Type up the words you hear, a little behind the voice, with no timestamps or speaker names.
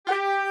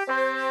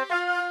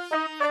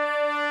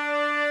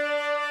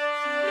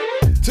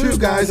Two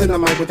guys in a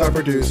mic with our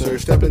producer.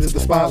 Step into the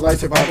spotlight,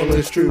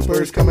 survivalist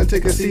troopers. Come and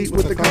take a seat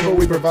with the combo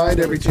we provide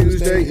every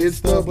Tuesday. It's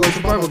the Blood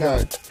Survival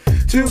Guide.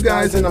 Two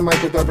guys in a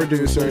mic with our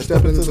producer.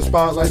 Step into the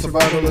spotlight,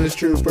 survivalist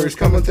troopers.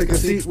 Come and take a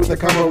seat with the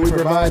combo we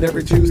provide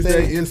every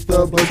Tuesday. It's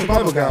the Blood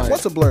Survival Guide.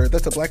 What's a blur?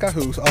 That's a black guy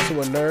who's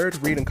also a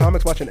nerd. Reading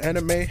comics, watching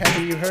anime.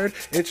 Haven't you heard?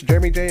 It's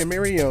Jeremy J and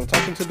Miriam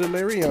talking to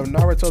Delirium.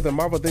 Naruto, then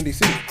Marvel, then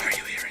DC. Are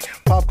you hearing him?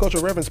 Pop culture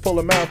reverends pull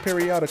them out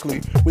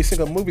periodically. We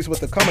sync up movies with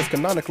the comics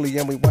canonically,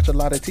 and we watch a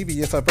lot of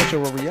TV. It's our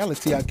virtual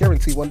reality. I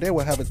guarantee one day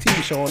we'll have a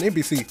TV show on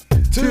NBC.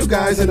 Two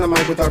guys in a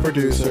mic with our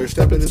producer.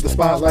 Step into the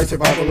spotlight,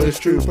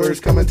 survivalist troopers.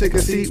 Come and take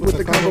a seat with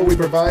the combo we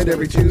provide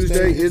every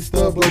Tuesday. It's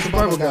the Blood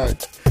Survival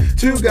Guide.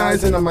 Two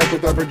guys in a mic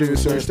with our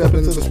producer. Step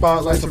into the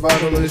spotlight,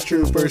 survivalist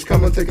troopers.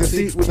 Come and take a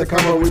seat with the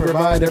combo we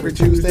provide every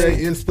Tuesday.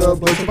 It's the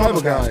Blood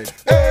Survival Guide.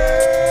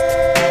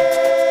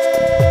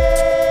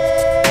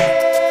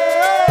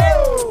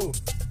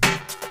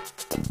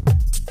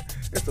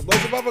 It's the Blood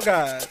Survival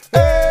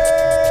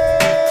Guide.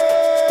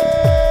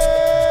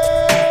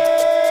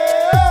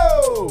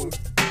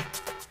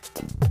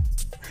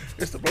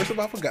 It's the Blood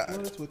Survival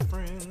Guide. With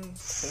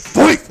friends.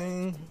 Fight!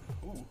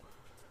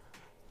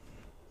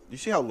 You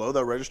see how low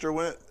that register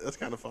went? That's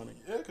kind of funny.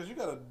 Yeah, because you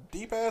got a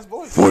deep ass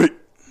voice. Fight!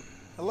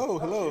 Hello.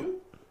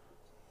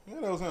 Yeah,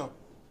 that was him.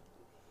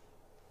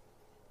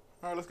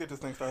 All right, let's get this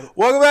thing started.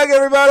 Welcome back,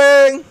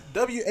 everybody.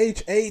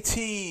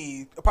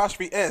 WHAT''SUP.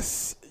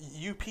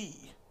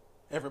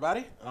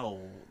 Everybody? Oh,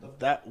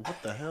 that,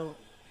 what the hell?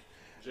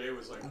 Jay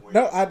was like, wait,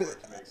 No, I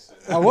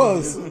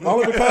was.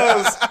 Only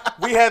because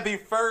we had the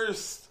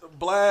first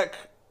black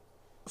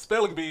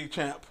spelling bee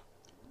champ.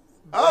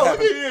 Oh, look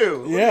at you.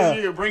 Look Yeah. at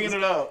you bringing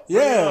it up. Bring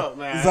it Yeah. up,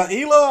 man.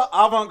 Zaila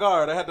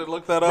Avant-Garde. I had to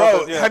look that up. Bro,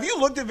 but yeah. have you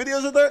looked at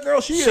videos of that girl?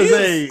 She She is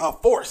is a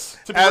force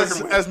to be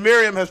reckoned with. as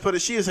Miriam has put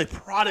it, she is a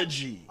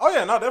prodigy. Oh,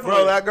 yeah, no, definitely.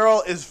 Bro, that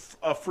girl is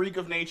a freak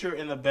of nature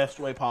in the best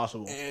way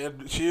possible.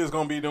 And she is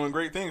going to be doing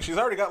great things. She's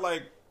already got,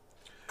 like,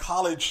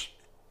 college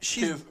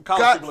She's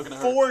college got people looking at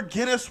her. 4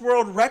 Guinness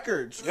World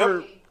Records Yep.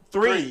 for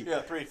three.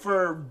 Yeah, 3.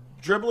 For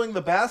dribbling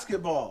the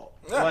basketball.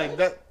 Yeah. Like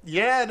that.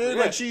 Yeah, dude.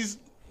 Yeah. Like she's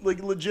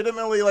like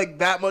legitimately like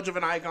that much of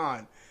an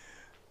icon.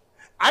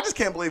 I just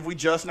can't believe we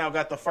just now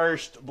got the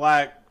first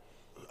black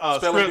Spelling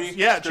script, bee?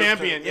 yeah, Script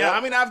champion. champ. Yeah, Yeah.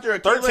 I mean after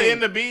Aquila 13.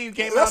 and the Bee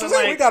came That's out and what I'm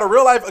saying. like We got a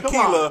real life come on.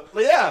 Aquila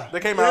Yeah,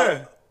 that came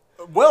yeah.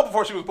 out well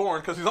before she was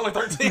born because she's only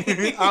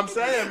 13. I'm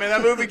saying, man,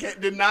 that movie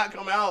did not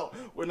come out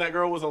when that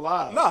girl was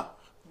alive. Nah,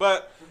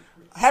 but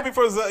happy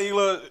for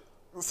Zaila.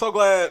 So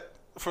glad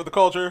for the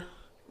culture.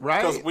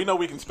 Right? Because we know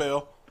we can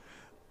spell.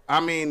 I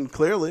mean,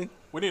 clearly.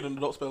 We need an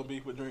adult spelling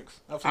bee with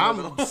drinks. I've seen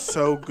that. I'm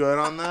so good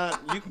on that.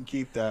 You can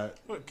keep that.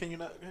 Can you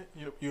not?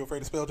 You afraid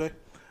to spell, Jay?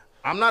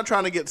 I'm not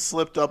trying to get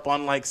slipped up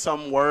on like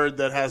some word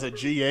that has a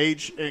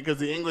GH because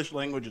the English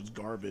language is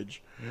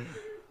garbage.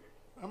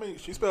 I mean,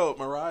 she spelled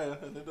Mariah,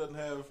 and it doesn't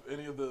have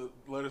any of the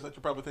letters that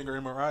you probably think are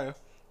in Mariah.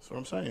 That's what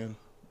I'm saying.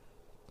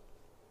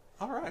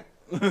 All right.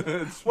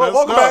 Well, Well,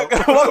 welcome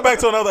back. Welcome back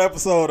to another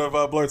episode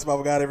of Blurred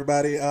Survival Guide,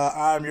 everybody.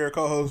 I'm your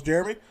co-host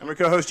Jeremy, I'm your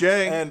co-host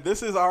Jay. and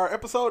this is our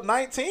episode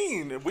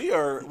 19.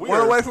 We're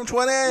away from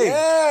 20.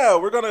 Yeah,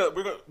 what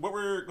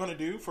we're gonna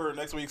do for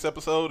next week's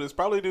episode is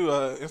probably do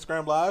a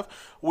Instagram live.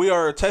 We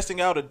are testing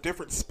out a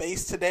different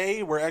space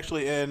today. We're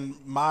actually in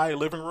my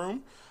living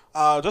room,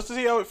 just to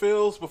see how it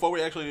feels before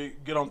we actually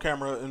get on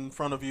camera in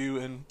front of you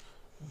and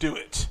do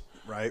it.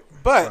 Right.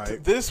 But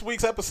right. this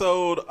week's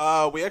episode,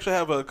 we actually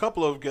have a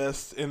couple of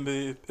guests in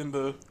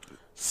the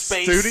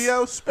space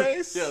Studio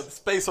space? yeah, the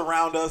space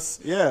around us.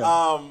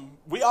 Yeah.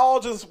 We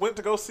all just went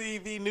to go see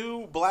the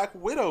new Black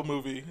Widow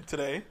movie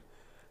today,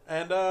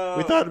 and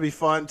We thought it'd be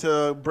fun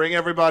to bring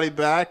everybody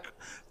back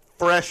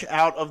fresh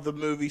out of the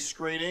movie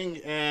screening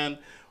and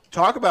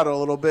talk about it a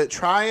little bit.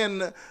 Try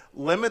and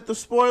limit the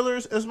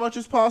spoilers as much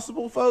as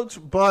possible, folks.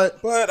 But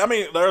I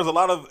mean, there's a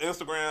lot of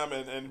Instagram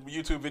and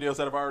YouTube videos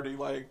that have already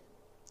like.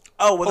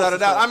 oh, without a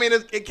doubt. stuff. I mean,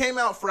 it came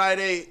out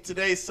Friday.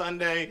 Today's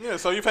Sunday. Yeah,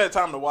 so you've had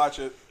time to watch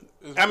it.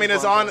 I mean,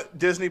 it's on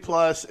Disney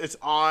Plus. It's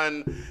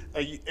on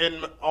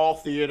in all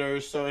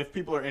theaters. So if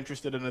people are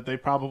interested in it,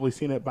 they've probably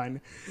seen it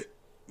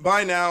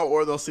by now,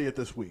 or they'll see it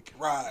this week.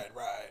 Right.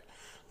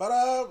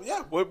 But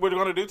yeah, what we're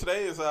going to do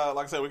today is, like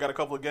I said, we got a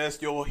couple of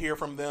guests. You'll hear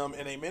from them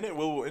in a minute.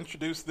 We'll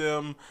introduce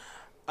them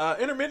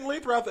intermittently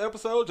throughout the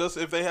episode, just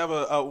if they have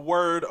a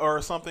word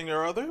or something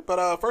or other.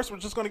 But first, we're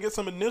just going to get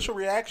some initial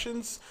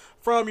reactions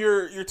from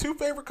your two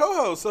favorite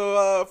co-hosts.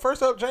 So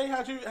first up, Jay,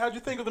 how'd you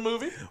think of the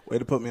movie? Way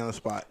to put me on the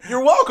spot.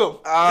 You're welcome.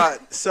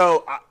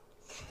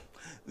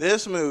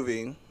 This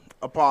movie,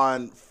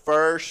 upon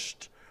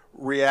first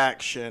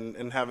reaction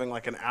and having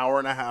like an hour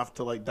and a half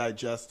to like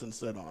digest and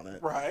sit on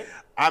it. Right.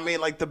 I mean,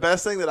 like the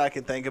best thing that I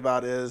can think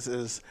about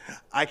is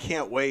I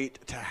can't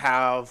wait to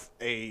have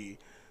a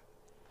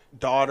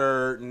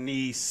daughter,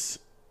 niece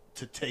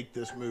to take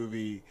to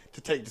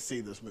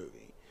see this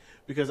movie.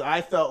 Because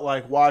I felt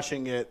like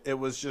watching it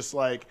was just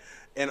like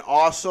an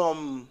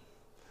awesome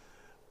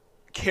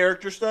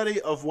character study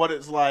of what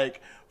it's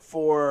like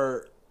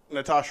for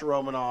Natasha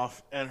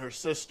Romanoff and her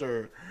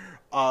sister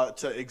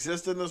to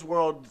exist in this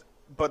world,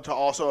 but to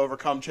also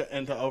overcome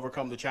to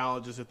overcome the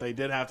challenges that they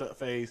did have to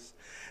face,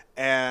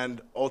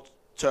 and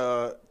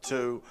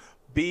to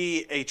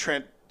be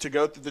to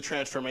go through the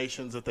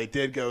transformations that they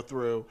did go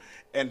through,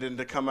 and then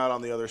to come out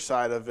on the other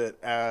side of it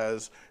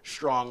as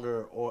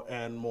stronger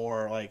and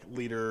more like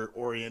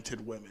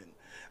leader-oriented women.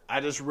 I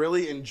just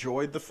really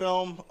enjoyed the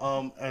film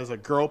as a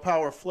girl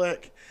power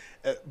flick,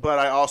 but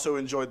I also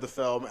enjoyed the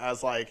film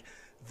as like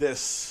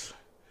this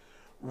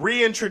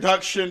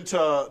reintroduction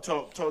to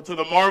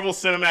the Marvel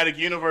Cinematic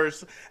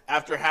Universe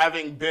after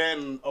having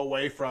been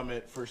away from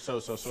it for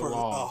so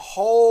long. A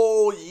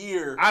whole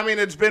year. I mean,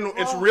 it's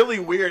really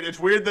weird. It's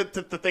weird that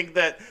to think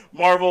that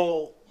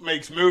Marvel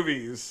makes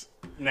movies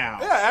now.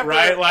 Yeah,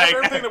 right? After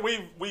everything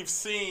that we've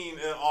seen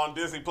on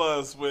Disney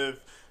Plus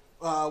with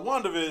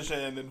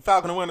WandaVision and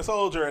Falcon and Winter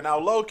Soldier and now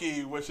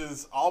Loki, which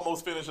is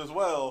almost finished as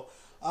well.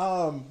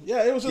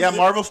 It was just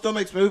Marvel still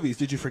makes movies.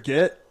 Did you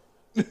forget?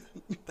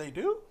 They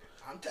do?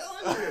 I'm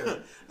telling you.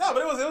 No,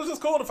 but it was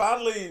just cool to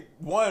finally,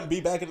 one, be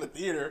back in the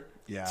theater.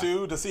 Yeah.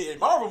 Two, to see a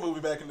Marvel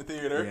movie back in the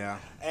theater. Yeah.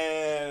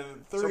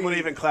 And three, Someone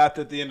even clapped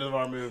at the end of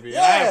our movie.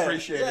 Yeah, and I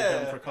appreciated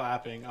them for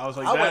clapping. I was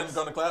like, I wasn't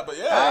going to clap, but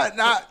yeah.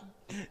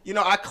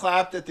 I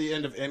clapped at the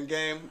end of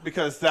Endgame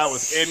because that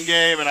was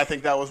Endgame, and I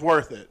think that was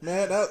worth it.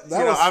 Man,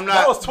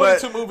 that was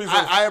 22 movies.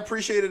 I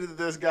appreciated that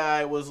this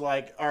guy was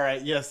like, all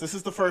right, yes, this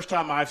is the first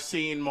time I've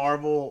seen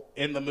Marvel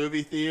in the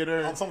movie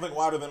theater. On something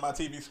wider than my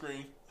TV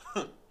screen.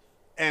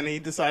 And he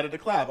decided to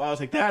clap. I was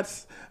like,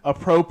 that's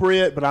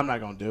appropriate, but I'm not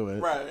going to do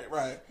it.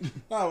 Right.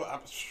 No,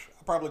 I'll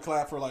probably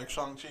clap for like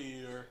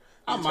Shang-Chi or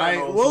I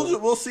might.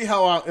 We'll see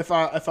how if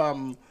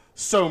I'm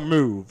so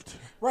moved.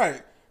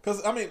 Right.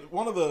 Because, I mean,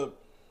 one of the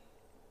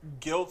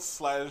guilt /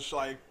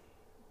 like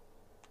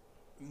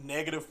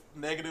negatives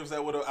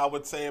that I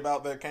would say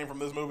about that came from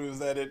this movie was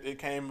that it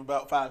came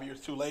about 5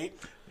 years too late.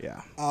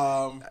 Yeah.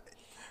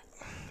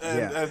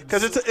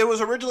 Because it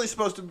was originally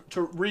supposed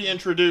to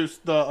reintroduce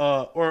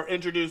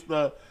introduce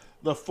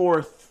the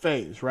fourth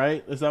phase,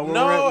 right? Is that what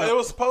we're at? It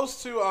was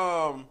supposed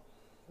to.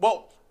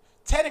 Well,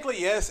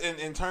 technically, yes.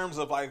 In terms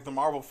of like the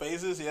Marvel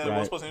phases, yeah, it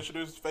was supposed to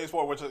introduce Phase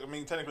 4, which I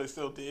mean technically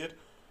still did,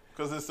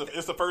 because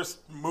it's the first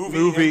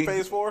movie in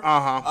Phase 4.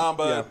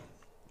 But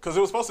because it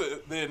was supposed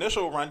to, the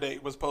initial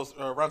runtime was supposed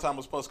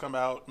to come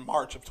out in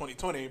March of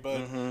 2020,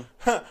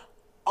 but.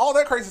 All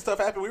that crazy stuff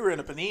happened. We were in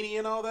a panini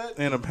and all that.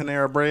 In a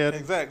Panera Bread.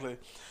 Exactly.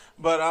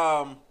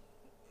 But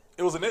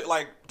it was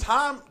like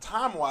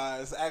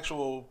time-wise, the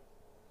actual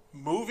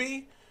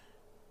movie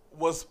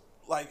was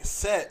like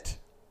set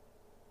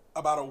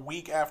about a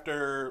week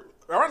after,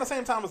 around the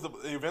same time as the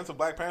events of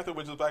Black Panther,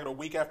 which is like a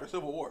week after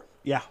Civil War.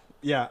 Yeah.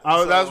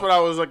 That's what I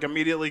was like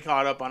immediately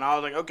caught up on. I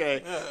was like,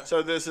 okay,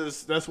 so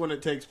that's when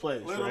it takes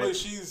place. Literally, right?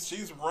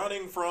 she's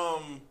running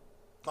from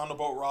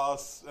Thunderbolt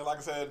Ross, and like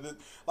I said,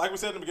 like we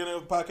said in the beginning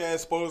of the podcast,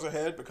 spoilers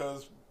ahead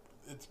because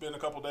it's been a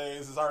couple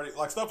days. It's already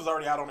stuff is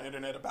already out on the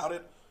internet about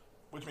it,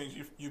 which means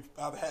you've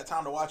either had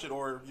time to watch it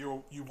or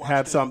you watched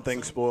had it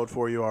something spoiled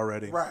for you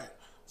already. Right.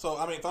 So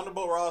I mean,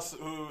 Thunderbolt Ross,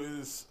 who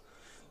is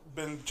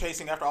been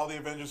chasing after all the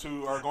Avengers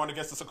who are going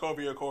against the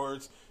Sokovia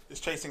Accords, is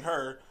chasing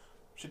her.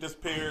 She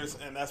disappears,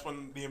 and that's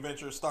when the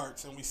adventure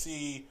starts, and we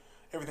see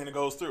everything that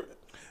goes through it.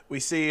 We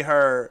see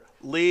her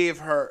leave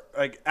her,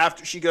 like,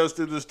 after she goes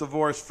through this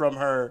divorce from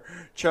her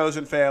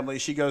chosen family,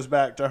 she goes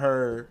back to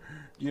her,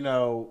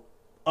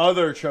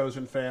 other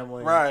chosen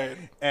family. Right.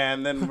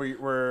 And then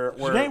we're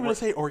She didn't really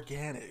say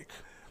organic.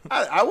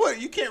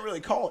 You can't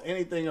really call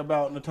anything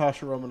about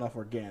Natasha Romanoff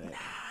organic.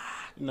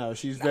 No,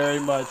 she's very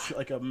much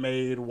like a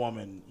made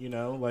woman,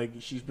 like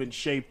she's been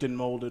shaped and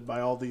molded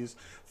by all these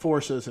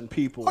forces and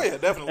people. Oh yeah,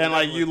 definitely. And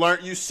like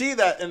you see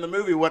that in the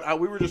movie.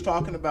 We were just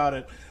talking about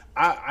it.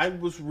 I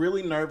was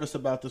really nervous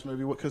about this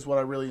movie because what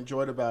I really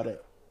enjoyed about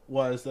it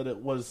was that it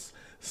was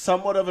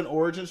somewhat of an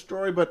origin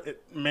story, but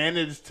it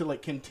managed to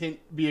like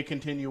be a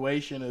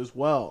continuation as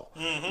well,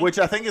 which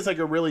I think is like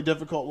a really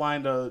difficult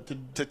line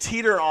to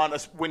teeter on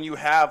when you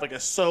have like a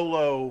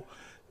solo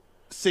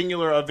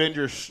singular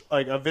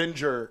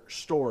Avenger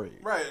story.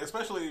 Right,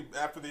 especially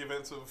after the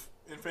events of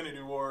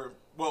Infinity War.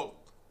 Well,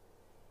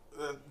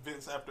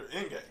 events after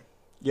Endgame.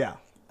 Yeah,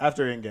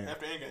 after Endgame.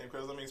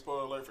 Because I mean,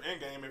 spoiler alert for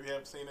Endgame if you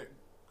haven't seen it.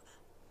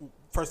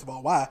 First of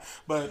all, why?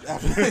 But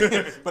after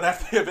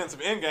the events of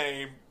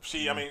Endgame,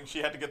 she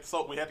had to get the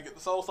soul. We had to get the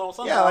Soul Stone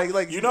somehow. Yeah,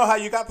 like you know how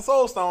you got the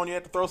Soul Stone? You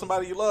had to throw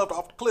somebody you loved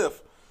off the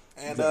cliff,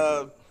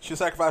 and she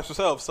sacrificed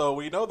herself. So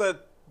we know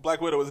that Black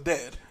Widow is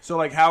dead. So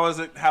like, how is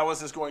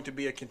this going to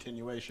be a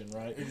continuation,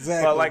 right?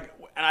 Exactly.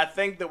 But and I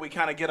think that we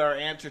kind of get our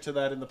answer to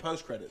that in the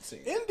post-credit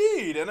scene.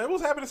 Indeed, and I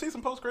was happy to see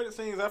some post-credit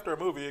scenes after a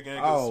movie again.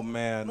 Oh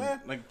man,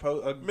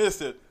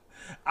 missed it.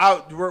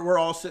 We're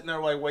all sitting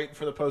there like waiting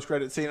for the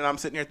post-credit scene, and I'm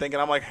sitting here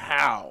thinking, I'm like,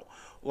 how?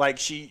 Like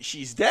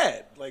she's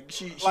dead. Like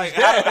she's dead.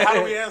 How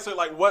do we answer?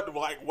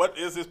 What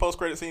is this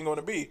post-credit scene going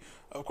to be?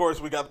 Of course,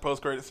 we got the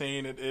post-credit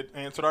scene. It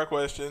answered our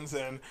questions,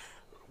 and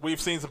we've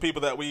seen some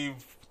people that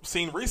we've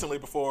seen recently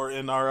before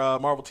in our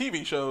Marvel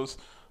TV shows,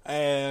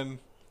 and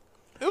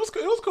it was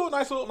cool.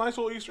 Nice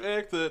little Easter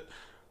egg that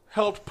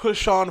helped push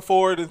Sean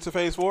forward into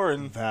Phase 4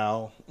 and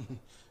Val.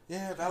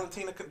 Yeah,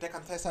 Valentina de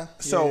Contessa.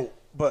 So,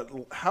 but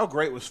how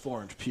great was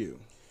Florence Pugh?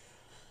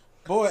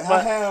 Boy, I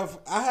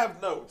have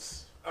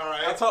notes. All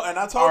right. I told you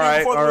All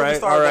before the movie right,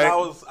 started that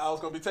all I was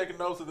going to be taking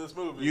notes of this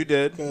movie. You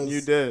did.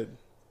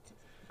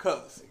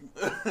 Because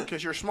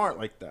You're smart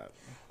like that.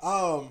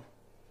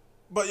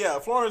 But yeah,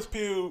 Florence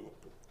Pugh.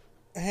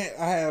 I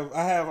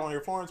have on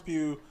here Florence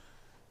Pugh.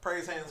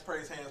 Praise hands,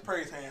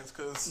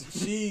 because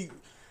she.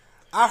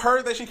 I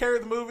heard that she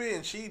carried the movie,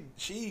 and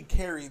she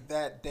carried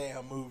that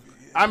damn movie.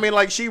 I mean,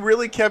 like, she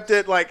really kept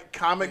it, like,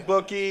 comic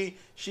booky.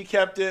 She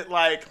kept it,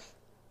 like,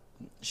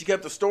 she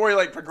kept the story,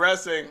 like,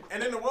 progressing.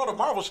 And in the world of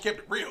Marvel, she kept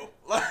it real.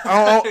 Like,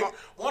 on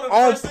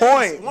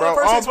point, bro.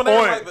 On when they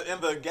were, point. like,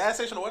 in the gas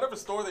station or whatever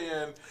store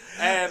they're in,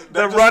 and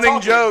The running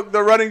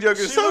joke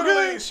is so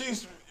good.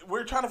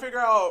 We're trying to figure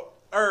out,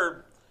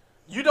 or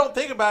you don't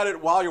think about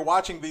it while you're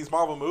watching these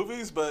Marvel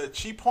movies, but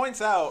she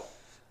points out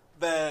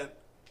that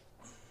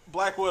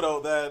Black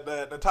Widow,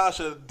 that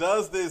Natasha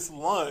does this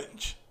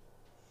lunge,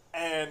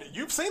 and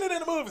you've seen it in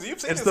the movies.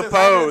 You've seen It's it the since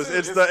pose.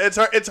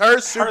 1992. It's her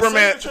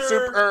Superman,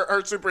 signature-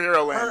 her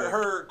superhero landing.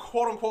 her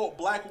quote unquote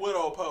Black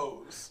Widow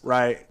pose.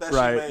 Right. That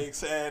she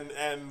makes, and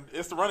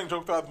it's the running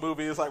joke throughout the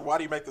movie. It's like, why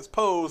do you make this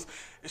pose?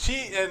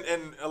 She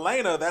and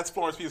Elena, that's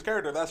Florence Pugh's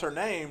character. That's her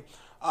name.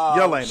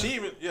 Yelena. She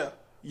even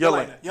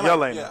Yelena.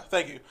 Yeah,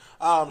 thank you.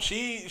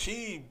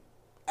 She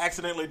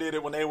accidentally did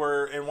it when they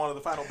were in one of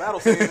the final battle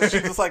scenes, and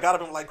she just like got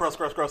up and like gross,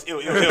 ew.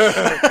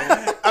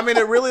 I mean,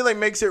 it really like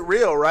makes it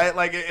real, right?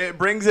 Like it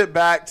brings it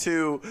back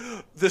to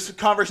this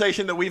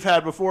conversation that we've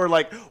had before.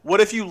 Like, what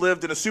if you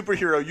lived in a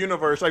superhero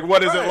universe? Like,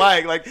 what is it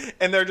like? Like,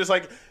 and they're just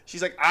like,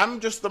 she's like, I'm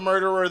just the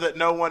murderer that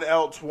no one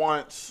else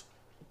wants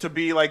to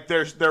be like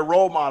their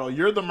role model.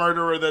 You're the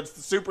murderer that's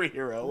the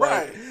superhero.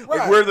 Like,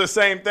 like we're the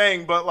same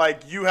thing, but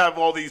like you have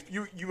all these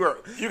you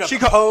got the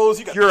pose,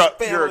 you're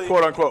a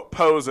quote unquote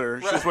poser.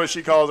 Right. She's what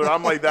she calls her.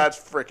 I'm like, that's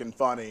freaking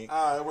funny.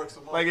 It works.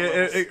 Like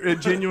it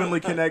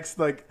genuinely connects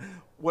like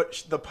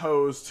the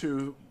pose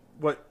to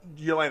what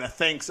Yelena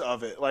thinks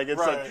of it. Like it's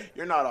like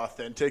you're not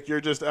authentic.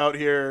 You're just out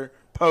here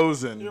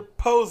posing. You're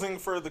posing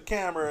for the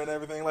camera and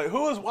everything. Like,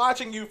 who is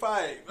watching you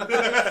fight?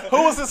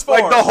 Who is this for?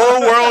 Like the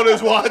whole world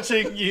is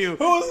watching you.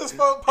 Who is this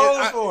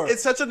pose for?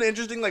 It's such an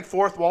interesting like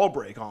fourth wall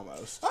break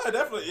almost. Oh,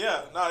 definitely,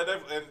 yeah. No, it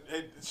definitely.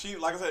 And she,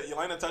 like I said,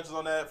 Yelena touches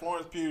on that.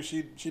 Florence Pugh,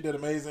 she did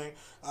amazing.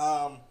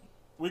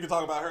 We could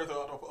talk about her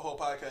throughout the whole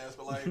podcast,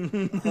 but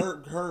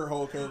like her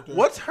whole character.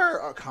 What's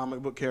her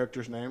comic book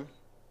character's name?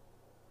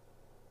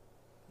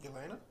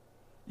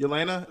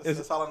 Yelena?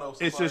 That's all I know.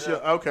 It's just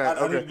okay.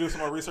 I need to do some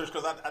more research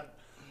because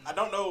I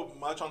don't know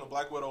much on the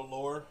Black Widow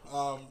lore.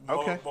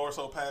 More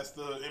so past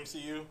the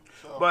MCU.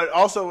 So. But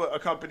also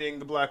accompanying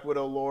the Black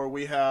Widow lore,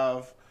 we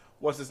have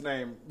what's his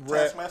name?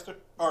 Taskmaster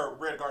or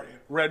Red Guardian.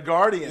 Red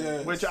Guardian,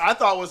 yes. Which I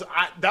thought was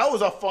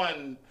a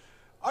fun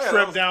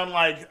trip down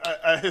like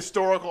a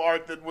historical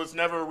arc that was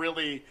never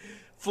really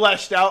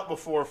fleshed out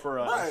before for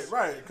us.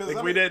 Right.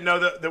 Because we didn't know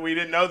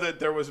that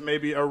there was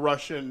maybe a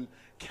Russian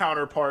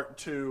counterpart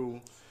to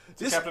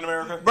Captain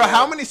America. But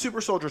how many super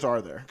soldiers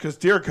are there? Because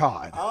dear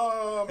God,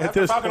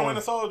 after Falcon and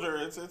Winter Soldier,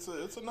 it's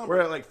a number.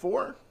 We're at like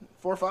 4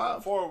 or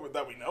 5. 4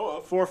 that we know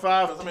of. 4 or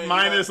 5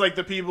 minus like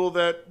the people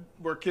that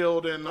were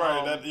killed in in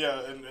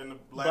the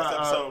last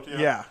episode.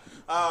 Yeah.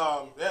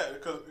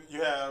 Because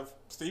you have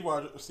Steve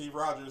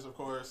Rogers, of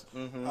course.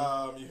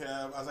 Mm-hmm. You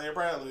have Isaiah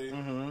Bradley.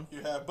 Mm-hmm.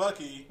 You have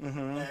Bucky,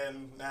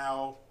 and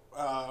now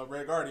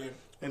Red Guardian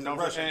and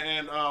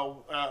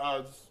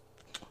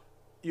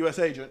U.S.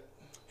 agent.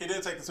 He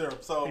did take the serum.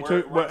 So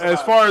but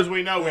as far as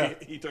we know,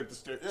 he took the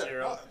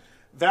serum.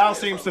 Val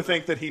seems to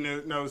think that he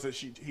knows that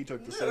he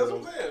took the serum. Yeah, that's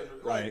what I'm saying.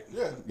 Right.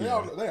 Yeah,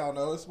 they all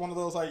know. It's one of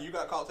those like, you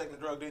got caught taking the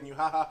drug, didn't you?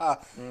 Ha ha ha.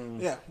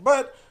 Yeah,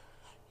 but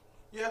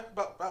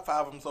about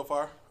 5 of them so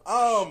far.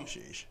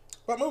 Sheesh.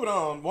 But moving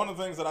on, one of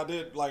the things that I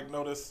did like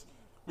notice,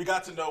 we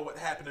got to know what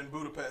happened in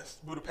Budapest,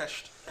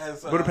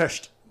 as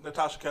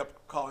Natasha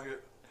kept calling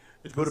it.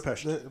 It's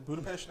Budapest.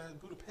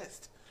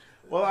 Budapest.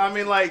 Well, I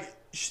mean, like,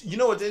 you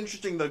know what's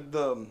interesting?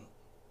 The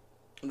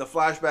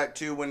flashback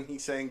to when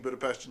he's saying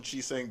Budapest and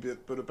she's saying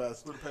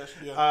Budapest. Budapest,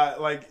 yeah.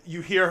 Like,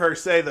 you hear her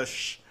say the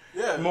shh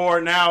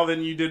more now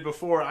than you did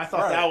before. I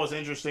thought that was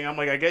interesting. I'm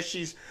like, I guess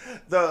she's...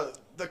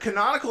 The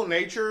canonical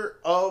nature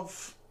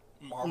of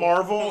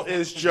Marvel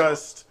is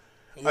just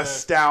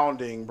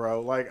astounding,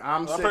 bro. Like,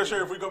 I'm pretty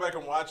sure if we go back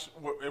and watch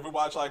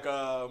like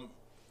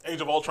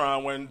Age of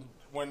Ultron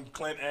when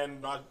Clint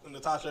and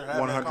Natasha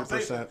had 100%. That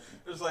conversation,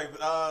 it's like,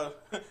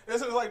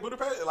 this is like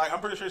Budapest. Like, I'm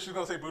pretty sure she's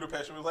gonna say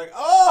Budapest. She was like,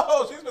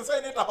 oh, she's been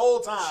saying it the whole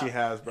time. She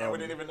has, bro. And we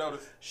didn't even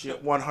notice.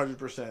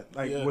 100%,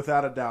 like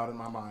without a doubt in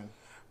my mind.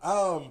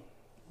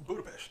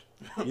 Budapest.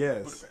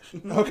 Yes.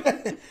 Budapest.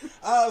 Okay.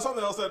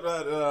 Something else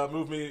that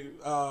moved me.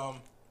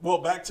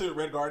 Back to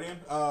Red Guardian.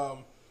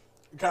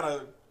 Kind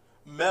of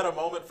meta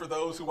moment for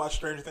those who watch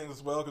Stranger Things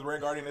as well, because Red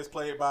Guardian is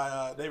played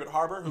by David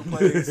Harbour, who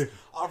plays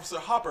Officer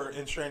Hopper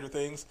in Stranger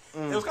Things.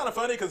 It was kind of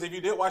funny because if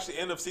you did watch the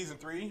end of season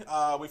 3,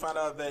 we found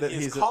out that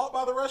he's caught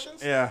by the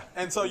Russians. Yeah.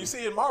 And so you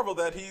see in Marvel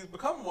that he's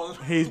become one.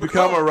 He's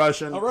become a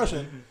Russian. A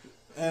Russian.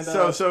 And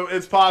so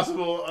it's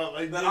possible.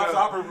 the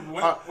opera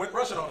went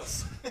Russian on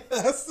us.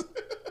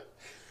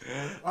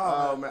 Man.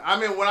 I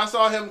mean, when I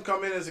saw him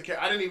come in as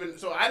a I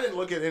didn't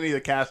look at any of the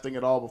casting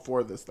at all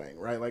before this thing,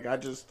 right? Like I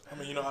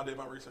mean, you know, I did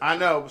my research. I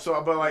know,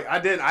 but like I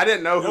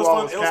didn't know who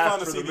all was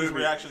cast for the movie.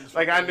 Reactions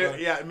like I knew,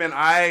 yeah,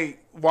 man.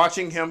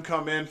 Watching him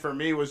come in for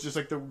me was just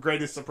like the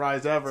greatest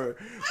surprise ever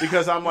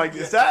because I'm like,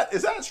 is that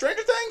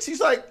Stranger Things?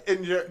 He's like,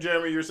 and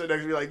Jeremy, you're sitting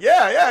next to me like,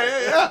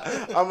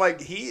 yeah. I'm like,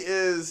 he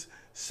is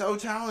so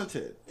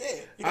talented.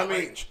 Yeah,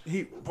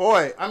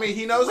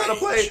 he knows how to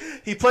play.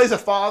 He plays a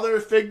father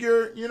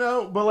figure, you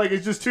know, but like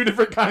it's just two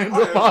different kinds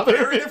of father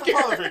figures. Different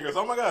father figures.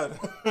 Oh my god.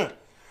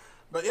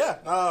 But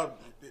yeah,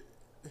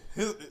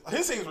 his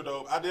scenes were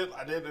dope. I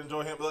did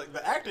enjoy him. But like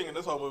the acting in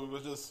this whole movie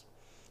was just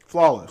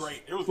flawless.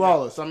 Great. It was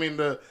flawless. I mean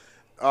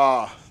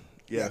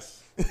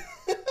yes.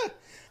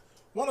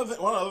 One of the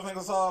other things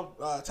I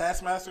saw,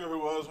 Taskmaster, who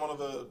was one of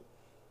the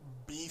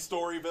B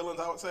story villains,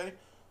 I would say.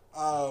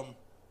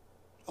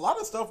 A lot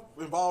of stuff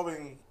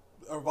involving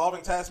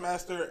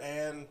Taskmaster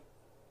and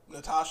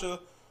Natasha.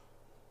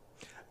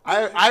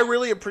 I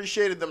really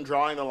appreciated them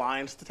drawing the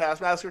lines to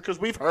Taskmaster because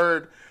we've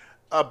heard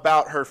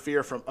about her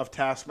fear of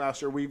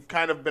Taskmaster. We've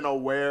kind of been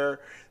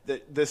aware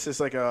that this is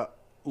like a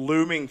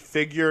looming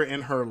figure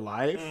in her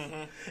life,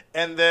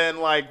 and then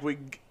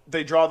like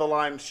they draw the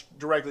lines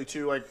directly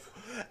to like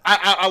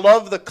I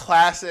love the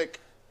classic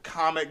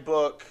comic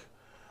book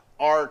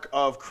arc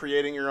of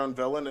creating your own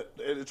villain.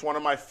 It's one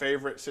of my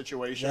favorite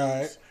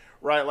situations.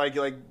 Right? Like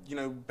you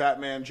know,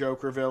 Batman,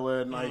 Joker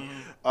villain, like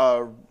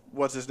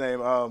what's his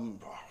name?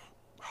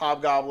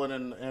 Hobgoblin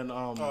and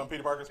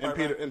Peter Parker,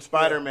 Spider-Man. and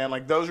Spider-Man.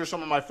 Like those are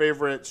some of my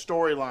favorite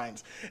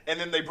storylines. And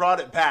then they brought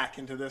it back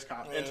into this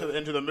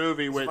into the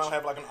movie, which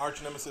have like an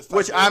arch nemesis.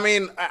 I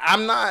mean,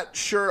 I'm not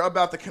sure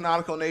about the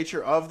canonical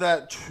nature of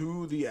that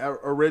to the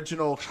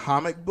original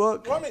comic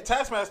book. Well, I mean,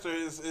 Taskmaster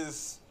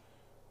is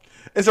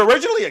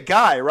originally a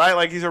guy, right?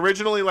 Like he's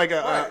originally like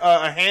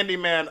a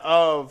handyman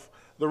of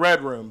the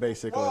Red Room,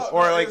 basically,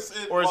 or is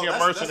he a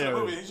mercenary? That's the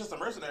movie. He's just a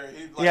mercenary.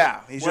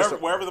 He's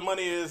wherever the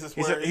money is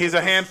where he's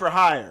a hand for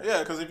hire. Yeah,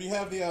 because if you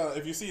have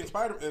if you see in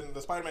the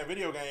Spider-Man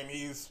video game,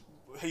 he's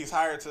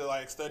hired to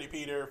like study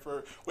Peter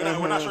for.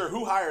 We're not sure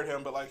who hired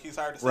him, but like he's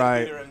hired to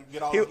study Peter and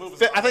get all his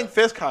moves. I think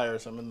Fisk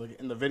hires him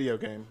in the video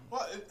game.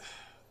 Well,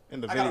 I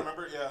gotta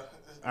remember. Yeah,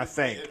 I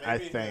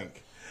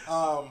think.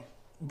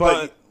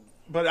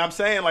 But I'm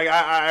saying, like,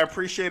 I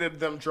appreciated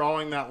them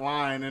drawing that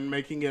line and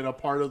making it a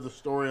part of the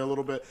story a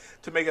little bit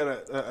to make it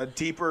a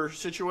deeper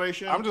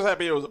situation. I'm just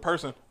happy it was a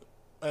person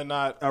and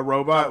not a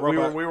robot. We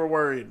were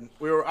worried.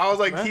 I was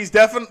like,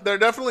 they're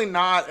definitely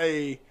not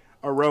a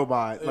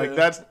robot. Like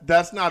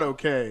that's not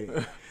okay.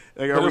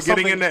 Like, are we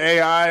getting into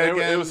AI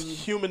again? It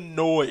was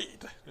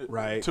humanoid,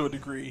 right, to a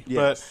degree.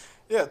 Yes.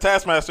 But yeah,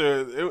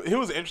 Taskmaster. He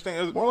was interesting.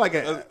 It was more like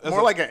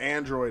an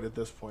android at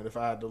this point. If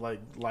I had to like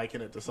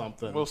liken it to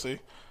something, we'll see.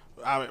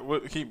 I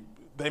mean,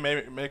 they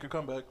may make a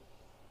comeback,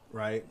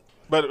 right?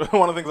 But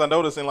one of the things I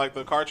noticed in like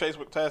the car chase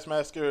with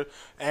Taskmaster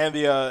and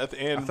the at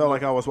the end, I felt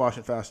like I was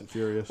watching Fast and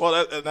Furious.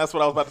 Well, that's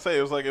what I was about to say.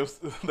 It was like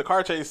the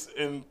car chase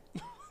in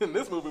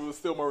this movie was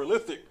still more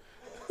realistic.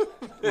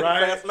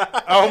 Right?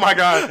 Oh my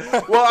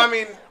god. Well, I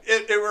mean,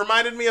 it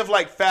reminded me of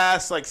like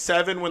Fast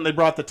 7 when they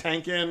brought the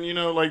tank in, you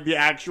know, like the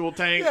actual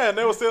tank. Yeah, and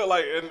they were still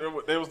like, and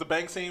there was the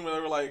bank scene where they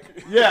were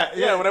like, yeah,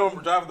 when they were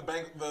driving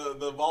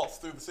the vaults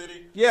through the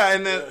city. Yeah,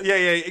 and then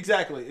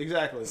exactly.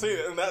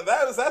 See, and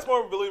that's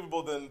more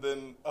believable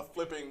than a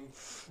flipping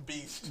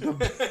beast.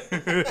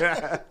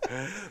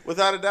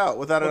 Without a doubt.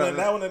 And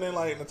that one, and then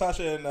like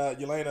Natasha and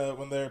Yelena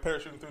when they're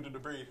parachuting through the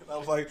debris, I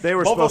was like, they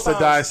were supposed to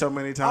die so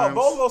many times. Oh,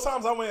 both of those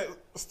times I went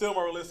still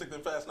more realistic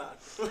than Fast 9.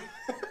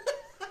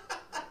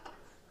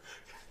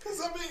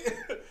 I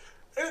mean,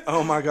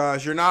 oh my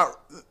gosh, you're not.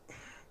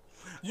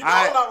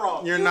 I'm not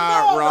wrong. You're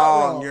not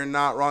wrong. You're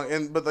not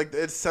wrong. But like,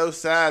 it's so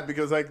sad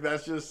because like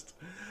that's just.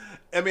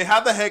 I mean, how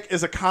the heck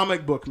is a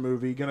comic book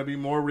movie gonna be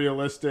more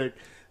realistic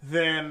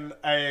than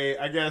a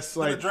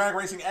drag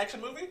racing action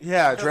movie?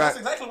 Yeah, that's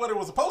exactly what it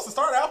was supposed to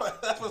start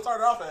out. That's what it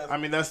started off as. I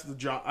mean, that's the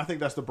job. I think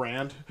that's the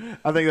brand.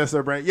 I think that's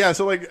their brand. Yeah.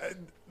 So like,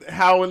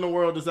 how in the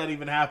world does that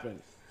even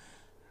happen?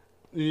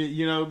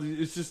 You know,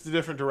 it's just a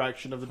different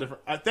direction of the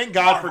different. I thank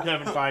God for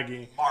Kevin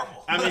Feige.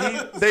 Marvel. I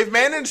mean, they've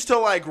managed to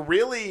like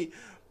really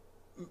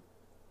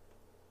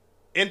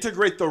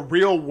integrate the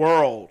real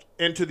world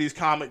into these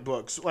comic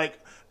books, like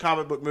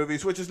comic book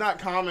movies, which is not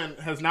common,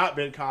 has not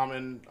been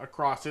common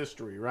across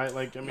history, right?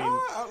 Like, I mean,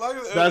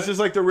 that's just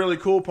like the really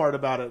cool part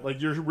about it.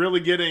 Like, you're really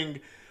getting.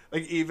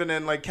 Like, even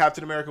in, like,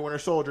 Captain America Winter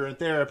Soldier and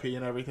Therapy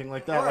and everything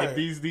like that. Right. Like,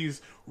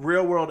 these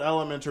real-world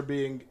elements are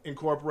being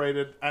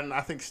incorporated, and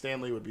I think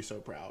Stan Lee would be so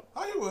proud.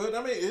 Oh, he would.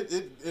 I mean,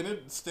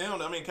 it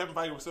stemmed. I mean, Kevin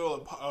Feige was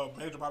still a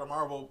major part of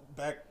Marvel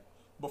back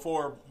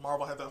before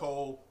Marvel had that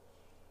whole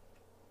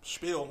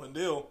spiel and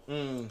deal.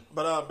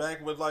 But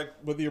back with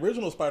the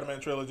original Spider-Man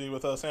trilogy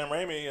with Sam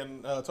Raimi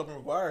and Tobey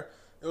Maguire,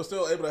 it was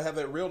still able to have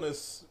that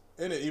realness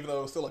in it, even though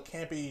it was still a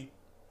campy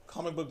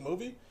comic book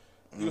movie.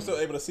 You were still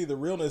able to see the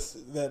realness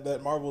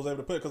that Marvel was able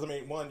to put. Because, I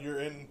mean, one, you're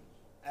in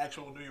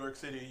actual New York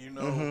City. You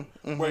know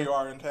where you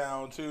are in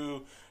town.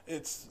 Too,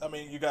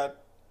 you got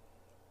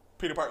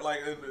Peter Parker, like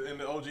in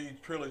the OG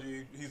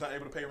trilogy, he's not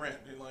able to pay rent.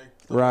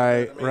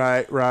 Right.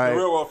 The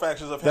real world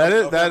factions of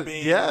him,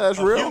 being that's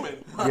a real.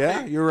 human. Right?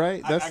 Yeah, you're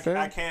right. That's fair.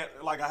 I can't,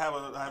 I have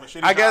a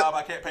shitty job.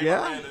 I can't pay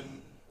my rent,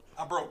 and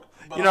I'm broke.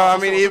 But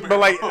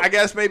I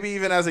guess maybe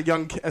even as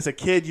a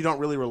kid, you don't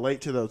really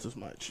relate to those as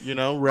much,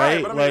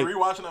 right? But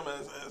rewatching them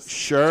as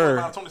sure,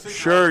 26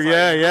 sure,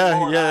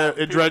 yeah.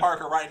 Peter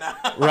Parker right now,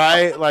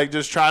 right? Like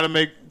just trying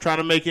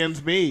to make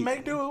ends meet.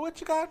 Make do with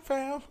what you got,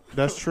 fam.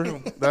 That's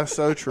true. That's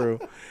so true.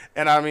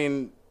 And I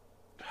mean,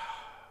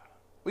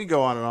 we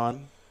go on and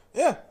on.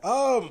 Yeah.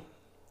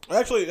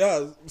 Actually,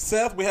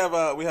 Seth, we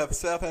have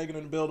Seth Hagen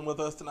in the building with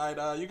us tonight.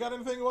 You got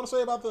anything you want to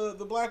say about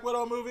the Black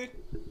Widow movie?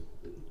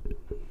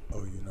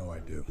 Oh, you know I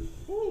do.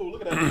 Ooh,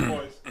 look at that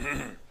voice.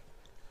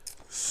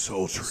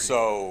 Sultry.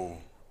 So,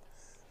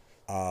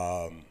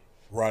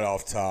 right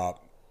off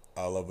top,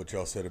 I love what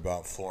y'all said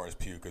about Florence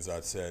Pugh, because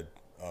I said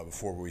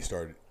before we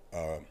started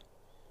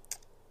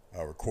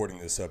recording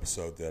this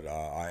episode that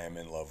I am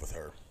in love with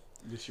her.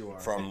 Yes, you are.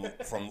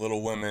 From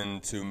Little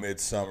Women to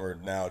Midsummer,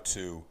 now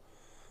to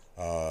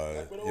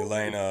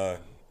Yelena,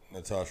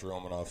 Natasha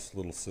Romanoff's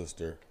little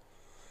sister.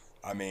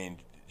 I mean,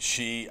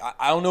 I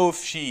don't know if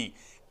she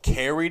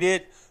carried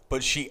it,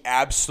 but she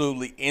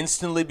absolutely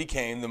instantly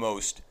became the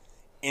most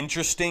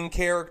interesting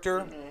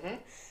character. Mm-hmm.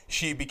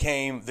 She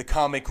became the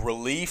comic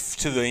relief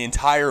to the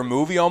entire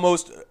movie,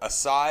 almost,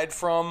 aside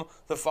from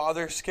the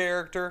father's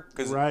character.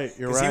 Right,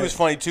 you're right. Because he was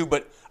funny too,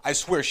 but I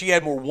swear she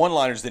had more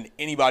one-liners than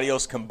anybody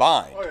else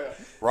combined. Oh, yeah.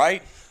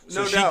 Right?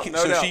 No doubt.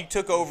 She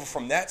took over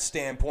from that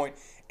standpoint.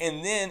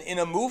 And then in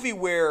a movie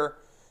where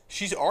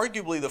she's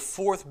arguably the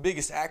fourth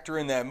biggest actor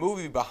in that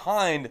movie,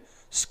 behind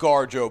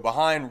ScarJo,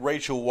 behind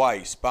Rachel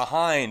Weisz,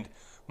 behind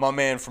my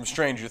man from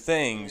Stranger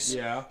Things,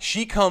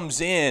 she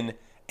comes in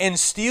and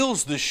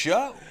steals the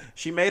show.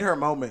 She made her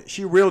moment.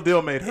 She real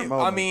deal made her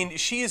moment. I mean,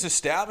 she is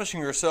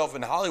establishing herself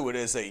in Hollywood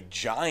as a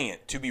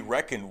giant to be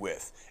reckoned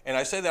with. And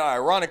I say that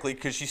ironically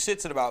because she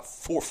sits at about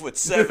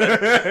 4'7".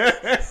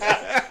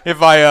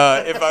 If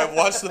I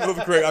watch the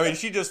movie correctly, I mean,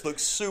 she just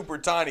looks super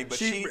tiny, but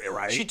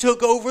she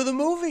took over the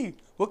movie.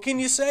 What can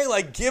you say?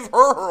 Like, give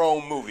her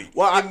own movie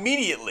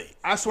immediately.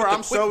 I swear,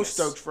 I'm so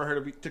stoked for her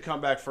to come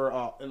back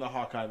for in the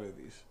Hawkeye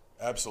movies.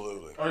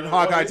 Absolutely. Or the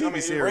Hawkeye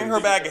TV series. Bring her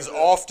back as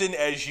often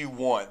as you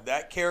want.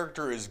 That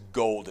character is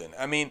golden.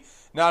 I mean,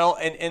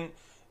 and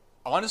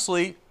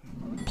honestly,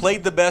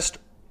 played the best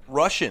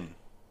Russian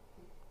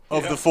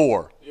of the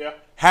four. Yeah.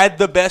 Had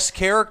the best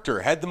character.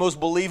 Had the most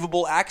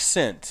believable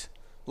accent.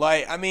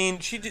 Like, I mean,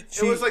 she did.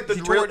 It was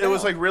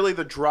like really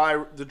the dry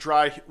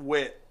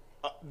wit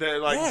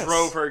that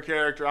drove her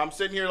character. I'm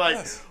sitting here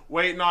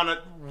waiting on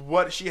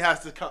what she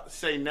has to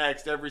say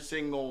next every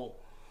single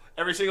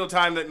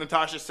time that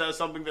Natasha says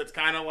something that's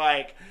kind of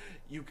like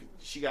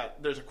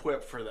there's a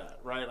quip for that,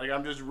 right? Like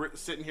I'm just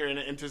sitting here in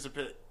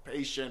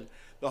anticipation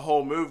the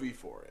whole movie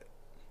for it.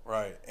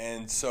 Right.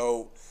 And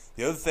so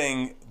the other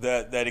thing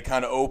that it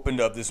kind of opened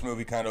up, this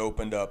movie kind of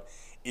opened up,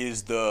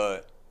 is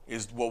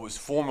what was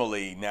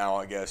formerly now,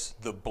 I guess,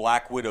 the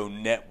Black Widow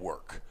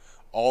Network.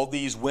 All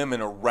these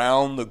women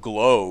around the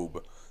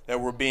globe that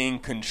were being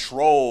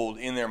controlled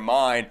in their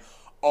mind,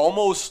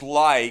 almost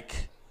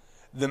like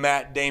the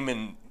Matt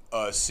Damon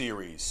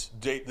series,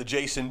 the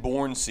Jason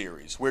Bourne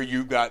series, where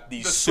you got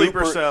these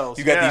sleeper cells.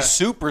 You got these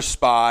super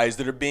spies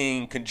that are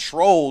being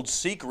controlled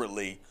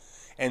secretly,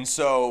 and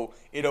so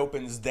it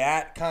opens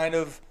that kind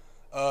of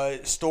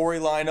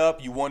storyline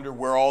up. You wonder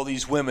where all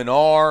these women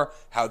are,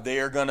 how they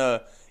are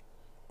gonna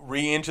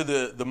re-enter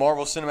the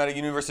Marvel Cinematic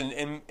Universe,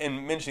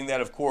 and mentioning that,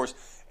 of course,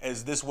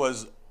 as this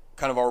was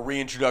kind of our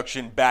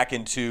reintroduction back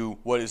into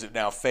what is it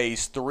now,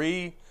 Phase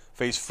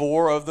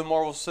 4 of the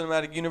Marvel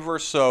Cinematic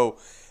Universe. So.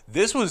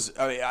 This was,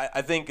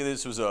 I think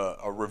this was a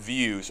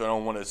review, so I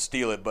don't want to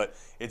steal it, but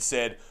it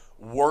said,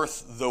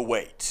 worth the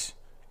wait.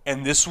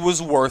 And this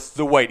was worth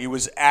the wait. It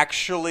was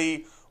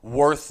actually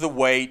worth the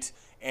wait,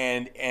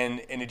 and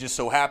it just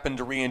so happened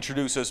to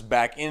reintroduce us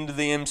back into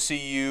the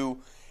MCU,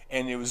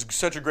 and it was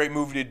such a great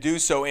movie to do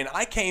so. And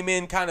I came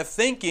in kind of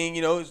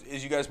thinking,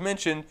 as you guys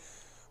mentioned,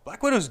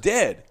 Black Widow's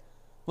dead.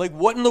 Like,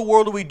 what in the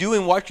world are we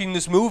doing watching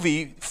this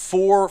movie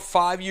 4 or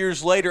 5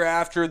 years later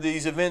after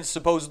these events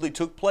supposedly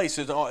took place?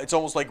 It's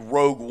almost like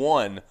Rogue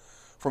One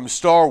from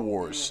Star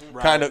Wars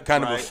kind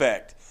of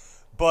effect.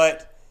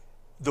 But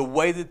the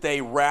way that they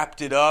wrapped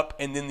it up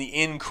and then the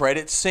end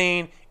credits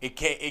scene,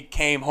 it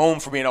came home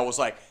for me, and I was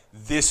like,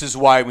 this is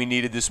why we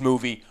needed this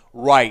movie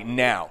right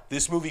now.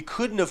 This movie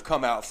couldn't have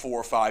come out 4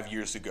 or 5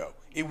 years ago.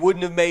 It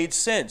wouldn't have made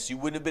sense. You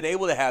wouldn't have been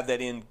able to have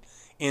that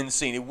end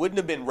scene. It wouldn't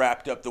have been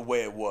wrapped up the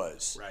way it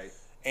was. Right.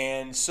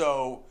 And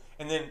so,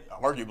 and then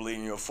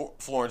arguably,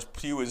 Florence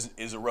Pugh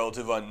is a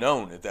relative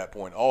unknown at that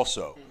point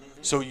also.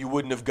 Mm-hmm. So you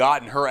wouldn't have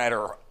gotten her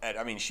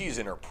I mean, she's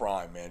in her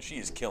prime, man. She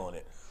is killing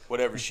it,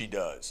 whatever she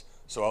does.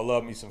 So I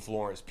love me some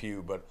Florence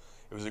Pugh, but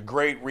it was a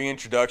great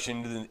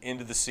reintroduction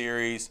into the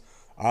series.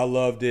 I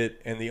loved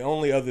it. And the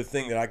only other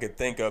thing that I could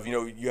think of, you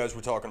know, you guys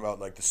were talking about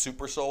like the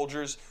super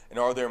soldiers, and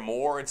are there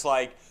more? It's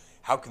like,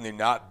 how can there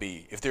not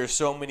be? If there's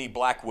so many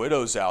Black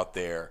Widows out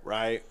there,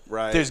 Right.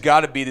 there's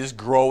got to be this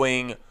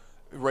growing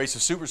race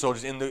of super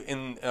soldiers in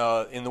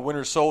the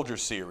Winter Soldier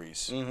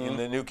series, in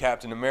the new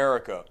Captain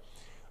America.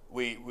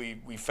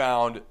 We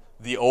found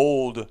the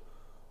old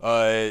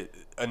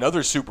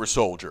another super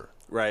soldier.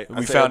 Right.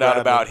 We found out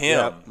about him,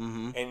 Yep.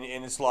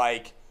 and it's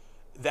like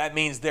that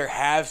means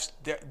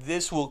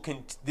this will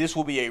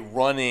be a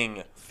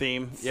running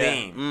Theme.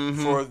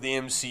 for the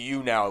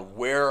MCU now.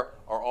 Where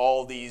are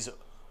all these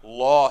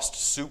lost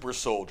super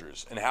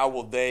soldiers, and how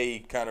will they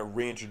kind of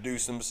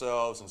reintroduce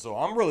themselves? And so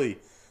I'm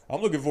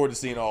looking forward to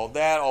seeing all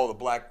that, all the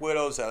Black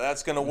Widows, how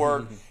that's going to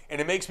work. And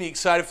it makes me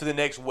excited for the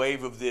next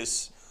wave of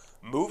this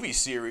movie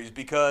series,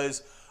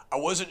 because I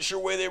wasn't sure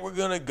where they were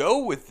going to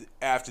go with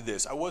after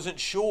this. I wasn't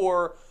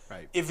sure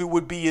if it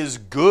would be as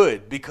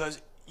good,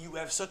 because you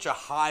have such a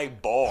high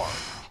bar.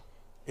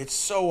 It's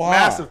so high.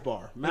 Massive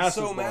bar. It's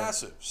so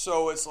massive.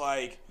 So it's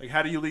like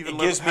how do you leave it? it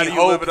gives how me do you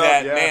hope live it up?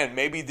 that, Yeah. man,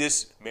 maybe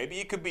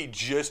it could be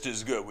just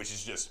as good, which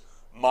is just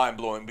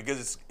mind-blowing,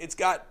 because it's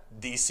got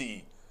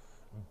DC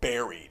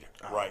buried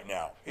right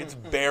now. It's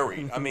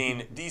buried. I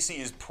mean, DC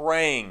is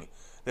praying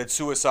that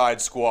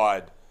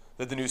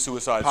the new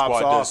Suicide Pops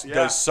Squad off, yeah.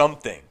 does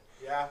something.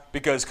 Yeah.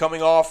 Because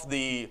coming off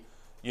the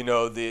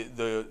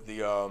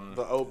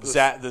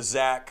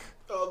Zack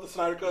Oh, the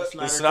Snyder Cut.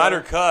 the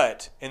Snyder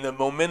Cut and the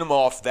momentum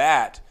off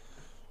that,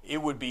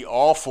 it would be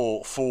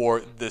awful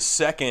for the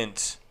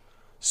second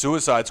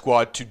Suicide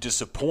Squad to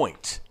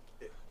disappoint,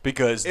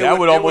 because that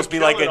would almost be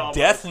like a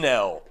death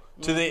knell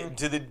to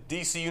the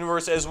DC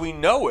universe as we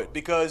know it.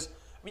 Because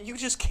I mean, you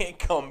just can't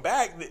come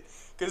back,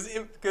 because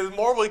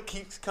Marvel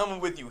keeps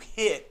coming with you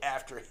hit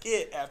after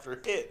hit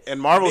after hit.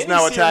 And Marvel's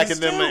now Miniseries attacking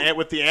them too.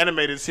 with the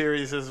animated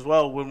series as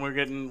well. When we're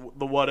getting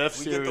the What If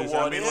We series, get the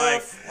What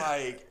If,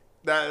 like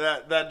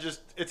that just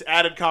it's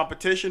added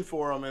competition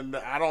for them, and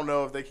I don't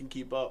know if they can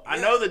keep up. I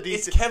know the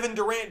it's DC. Kevin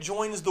Durant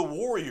joins the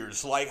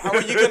Warriors. Like, how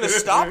are you going to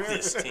stop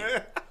this team?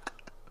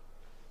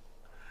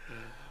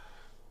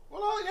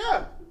 Well,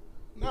 yeah.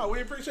 No,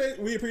 we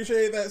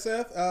appreciate that,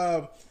 Seth.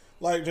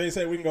 Like Jay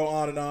said, we can go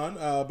on and on,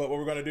 but what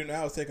we're going to do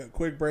now is take a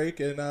quick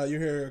break, and you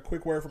hear a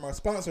quick word from our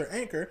sponsor,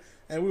 Anchor,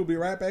 and we'll be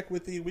right back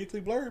with the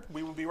weekly blurb.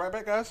 We will be right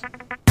back, guys.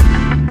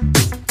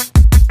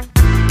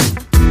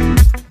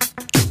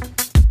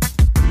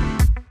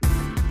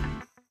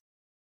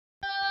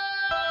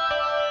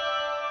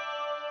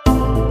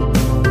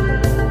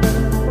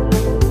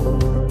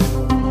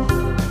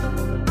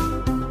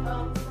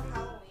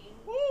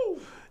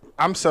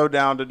 I'm so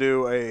down to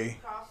do a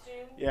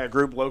Costume.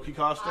 group Loki I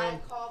costume.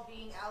 call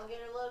being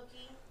alligator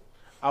Loki.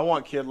 I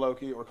want Kid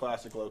Loki or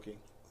Classic Loki.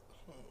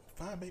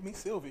 Fine, make me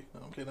Sylvie.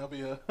 No, I'm kidding. I'll be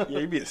Yeah,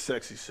 you'd be a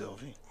sexy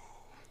Sylvie.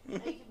 You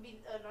can be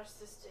a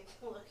narcissistic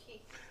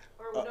Loki.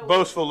 Or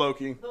Boastful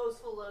Loki.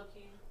 Boastful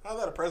Loki. How's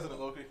that a President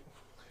Loki?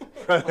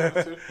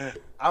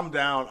 I'm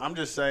down. I'm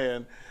just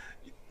saying.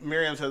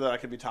 Miriam said that I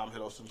could be Tom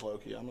Hiddleston's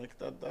Loki. I'm like,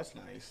 that's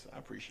nice. I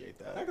appreciate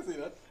I that. can see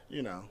that.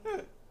 You know.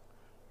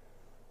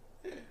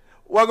 Yeah.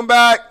 Welcome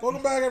back.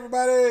 Welcome back,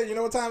 everybody. You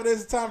know what time it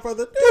is? It's time for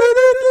the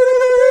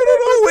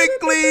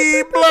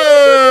Weekly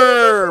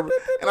blurb.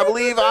 And I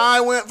believe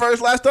I went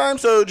first last time,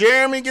 so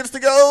Jeremy gets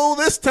to go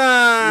this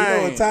time. You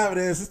know what time it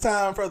is. It's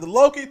time for the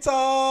Loki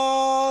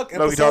Talk,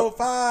 Loki episode Talk.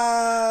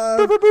 5.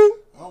 Boop, boop, boop.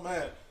 Oh,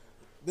 man.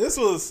 This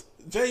was,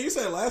 Jay, you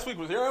said last week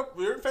was your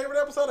favorite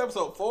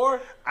episode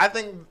 4? I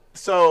think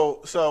so.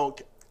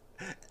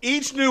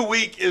 Each new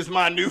week is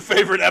my new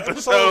favorite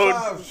episode.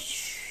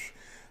 5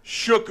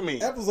 Shook me.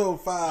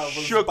 Episode 5 was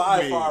Shook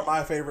by me. far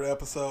my favorite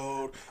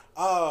episode.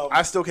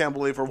 I still can't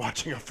believe we're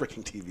watching a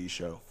freaking TV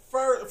show.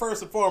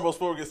 First and foremost,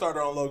 before we get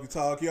started on Loki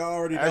Talk, you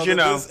already know As you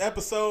that know. this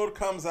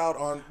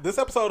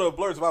episode of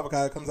Blurred Survival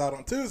Guide comes out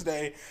on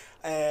Tuesday,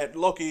 and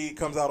Loki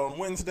comes out on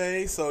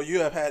Wednesday, so you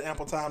have had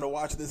ample time to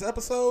watch this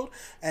episode.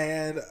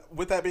 And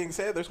with that being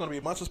said, there's going to be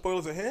a bunch of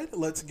spoilers ahead.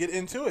 Let's get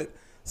into it.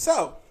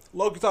 So,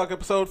 Loki Talk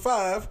episode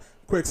 5,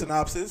 quick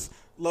synopsis.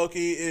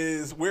 Loki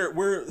is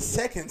we're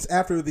seconds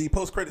after the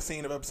post-credit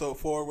scene of episode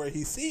 4, where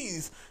he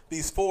sees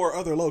these 4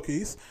 other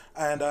Lokis,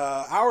 and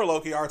our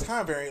Loki, our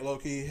time variant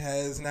Loki,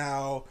 has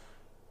now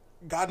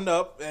gotten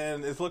up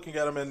and is looking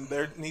at him, and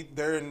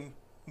they're in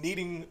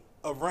needing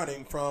of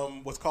running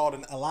from what's called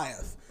an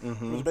Alioth,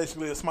 which is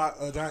basically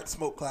a giant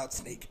smoke cloud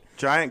snake.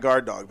 Giant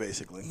guard dog,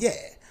 basically.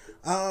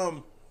 Yeah.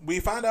 We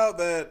find out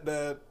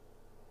that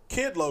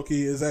Kid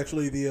Loki is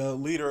actually the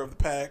leader of the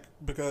pack,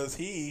 because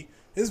he's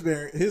He's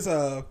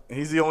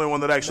the only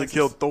one that actually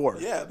killed Thor.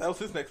 Yeah, that was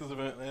his Nexus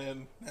event,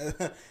 and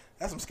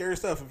that's some scary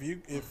stuff.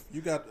 If you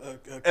got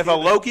If a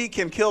Loki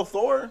can kill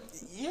Thor,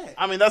 yeah,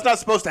 I mean that's not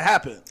supposed to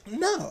happen.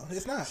 no,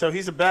 it's not. So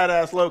he's a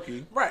badass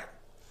Loki. Right.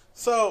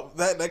 So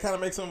that kind of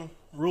makes him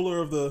ruler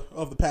of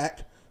the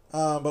pack.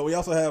 But we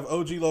also have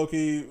OG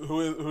Loki,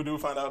 who do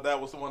find out that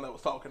was the one that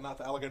was talking, not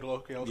the alligator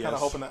Loki. I was kind of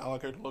hoping that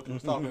alligator Loki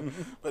was talking,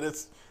 but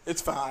it's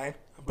fine.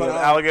 But But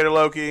alligator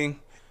Loki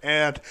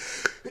and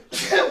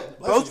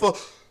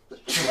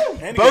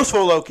And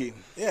Boastful Loki.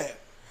 Yeah.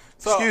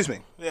 So, Excuse me.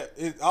 Yeah,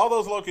 all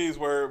those Lokis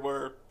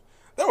were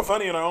they were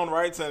funny in their own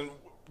rights, and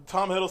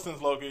Tom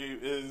Hiddleston's Loki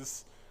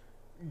is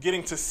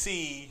getting to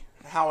see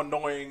how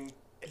annoying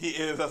he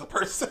is as a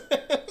person.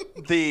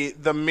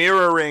 The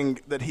mirroring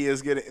that he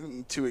is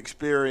getting to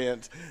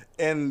experience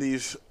in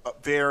these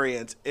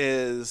variants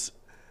is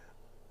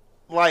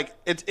like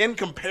it's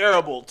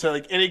incomparable to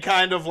like any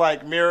kind of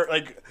like mirror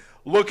like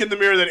look in the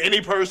mirror that any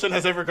person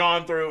has ever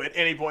gone through at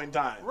any point in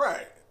time.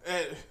 Right.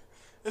 And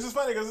it's just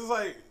funny because it's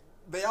like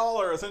they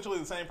all are essentially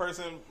the same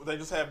person. They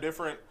just have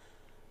different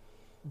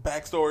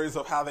backstories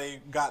of how they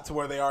got to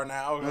where they are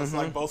now. It's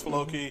like Boastful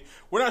Loki.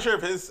 We're not sure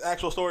if his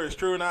actual story is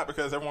true or not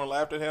because everyone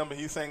laughed at him. But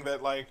he's saying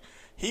that like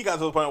he got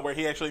to the point where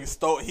he actually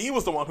stole. He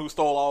was the one who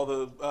stole all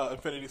the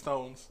Infinity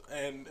Stones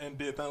and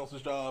did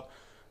Thanos' job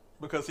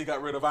because he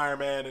got rid of Iron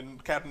Man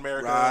and Captain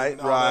America. Right,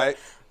 and all right.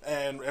 that.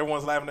 And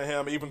everyone's laughing at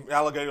him. Even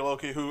Alligator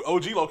Loki, who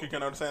OG Loki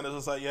can understand, is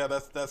just like, yeah,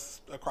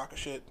 that's a crock of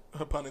shit,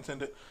 pun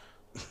intended.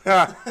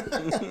 But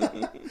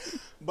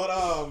like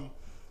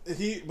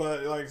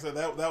I said,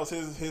 that was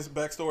his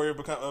backstory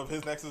of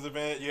his Nexus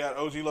event. You got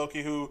OG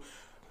Loki, who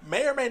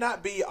may or may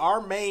not be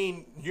our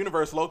main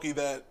universe Loki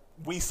that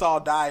we saw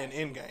die in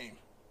Endgame,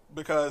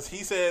 because he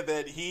said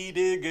that he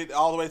did get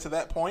all the way to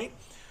that point.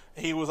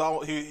 He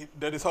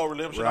did his whole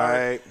redemption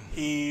arc.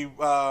 He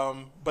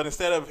but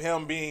instead of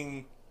him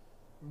being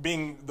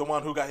the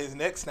one who got his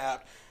neck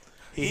snapped,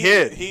 he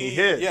hid.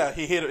 Yeah,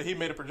 he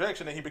made a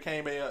projection and he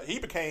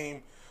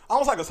became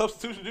almost like a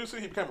substitution jutsu.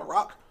 He became a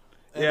rock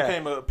and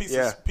became a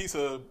piece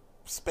of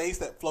space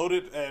that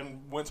floated and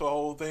went to a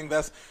whole thing.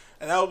 That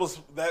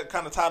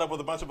kind of tied up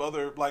with a bunch of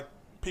other like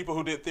people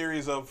who did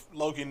theories of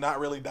Loki not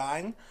really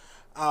dying.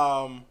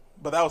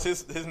 But that was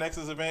his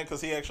Nexus event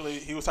because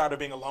he was tired of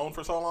being alone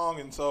for so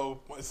long, and so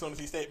as soon as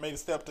he made a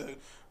step to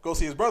go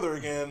see his brother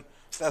again,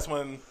 that's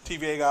when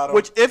TVA got him.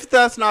 Which, if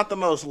that's not the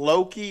most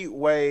Loki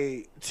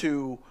way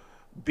to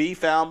be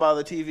found by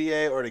the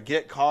TVA or to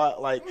get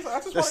caught, like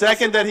the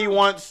second that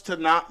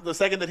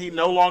he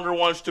no longer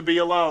wants to be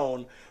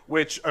alone,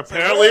 which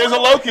apparently is a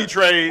Loki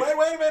trait. Wait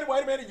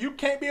a minute! You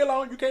can't be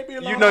alone. You can't be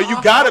alone. You know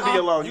you gotta be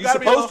alone. You're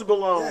supposed to be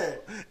alone,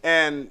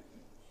 Yeah.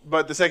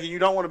 But the second you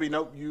don't want to be,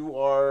 nope, you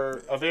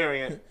are a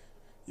variant.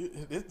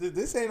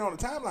 This ain't on the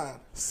timeline,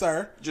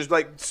 sir. Just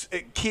like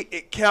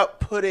it kept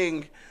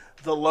putting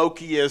the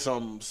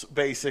Lokiisms,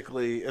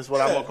 basically, is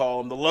what I'm gonna call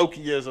them, the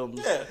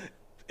Lokiisms,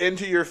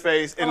 into your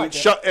face, and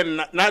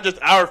and not just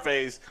our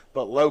face,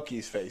 but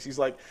Loki's face. He's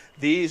like,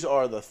 these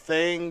are the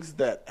things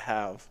that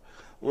have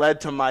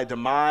led to my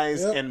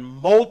demise in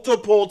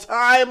multiple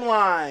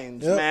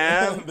timelines,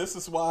 man. This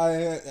is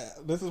why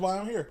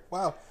I'm here.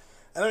 Wow.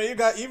 And I mean,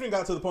 even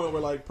got to the point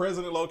where like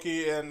President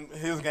Loki and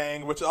his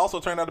gang, which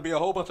also turned out to be a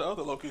whole bunch of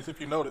other Lokis, if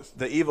you noticed.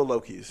 The evil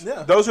Lokis.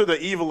 Yeah. Those are the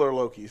eviler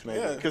Lokis, maybe.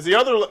 Yeah. Because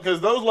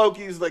those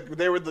Lokis, like,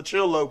 they were the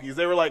chill Lokis.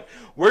 They were like,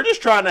 we're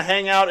just trying to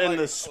hang out in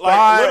this spot.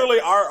 Like, literally,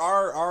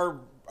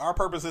 our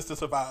purpose is to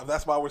survive.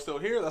 That's why we're still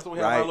here. That's why we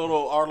have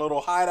our little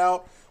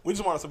hideout. We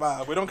just want to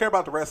survive. We don't care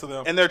about the rest of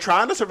them. And they're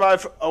trying to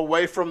survive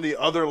away from the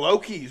other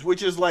Lokis,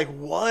 which is like,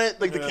 what?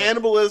 Like, the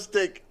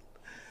cannibalistic...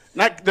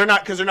 They're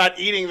not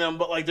eating them,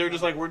 but like they're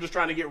just like, we're just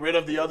trying to get rid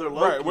of the other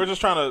Loki. Right, we're just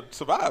trying to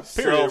survive.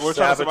 Period. We're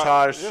trying to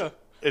sabotage. Yeah,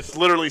 it's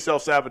literally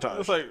self-sabotage.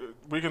 It's like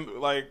we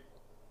can like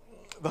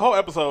the whole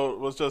episode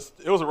was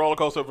it was a roller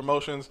coaster of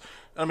emotions.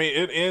 I mean,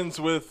 it ends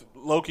with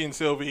Loki and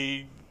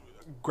Sylvie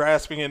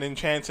grasping and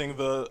enchanting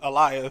the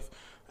Alioth,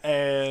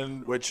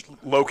 and which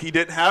Loki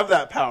didn't have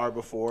that power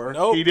before.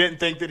 Nope. He didn't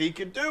think that he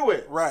could do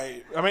it.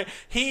 Right. I mean,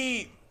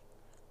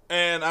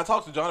 and I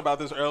talked to John about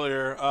this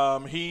earlier.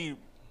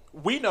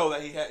 We know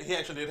that he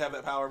actually did have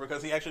that power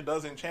because he actually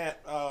does enchant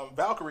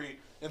Valkyrie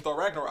in Thor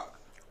Ragnarok.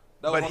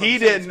 But he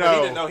didn't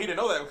know. He didn't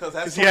know that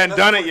because he hadn't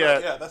done it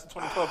yet. Yeah, that's the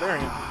 2012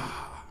 variant.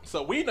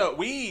 So we know.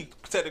 We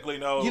technically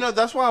know. You know,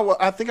 that's why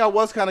I think I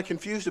was kind of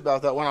confused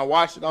about that when I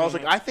watched it. I was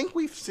like, I think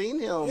we've seen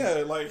him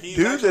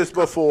do this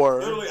before.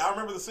 Literally, I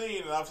remember the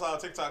scene, and I saw a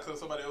TikTok so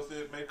somebody else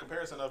did make a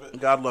comparison of it.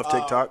 God love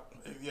TikTok.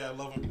 Yeah, I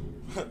love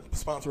them.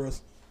 Sponsor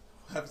us.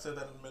 I haven't said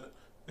that in a minute.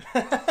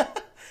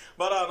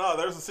 But no,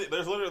 there's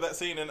literally that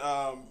scene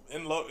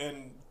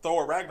in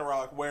Thor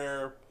Ragnarok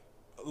where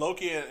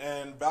Loki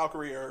and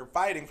Valkyrie are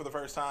fighting for the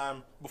first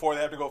time before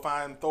they have to go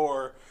find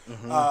Thor,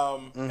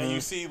 and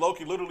you see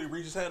Loki literally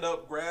reach his hand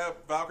up, grab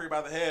Valkyrie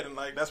by the head, and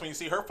like that's when you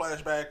see her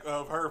flashback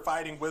of her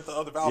fighting with the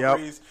other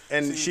Valkyries.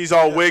 Yep. And she's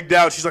all wigged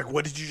out. She's like,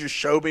 "What did you just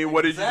show me?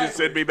 What did you just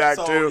send me back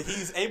to?"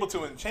 He's able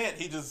to enchant.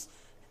 He just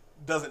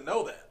doesn't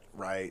know that.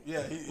 Right.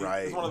 Yeah. He's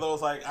one of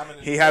those like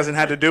he hasn't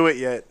had to do it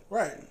yet.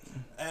 Right.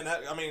 And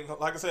I mean,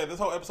 like I said, this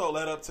whole episode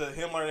led up to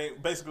him learning,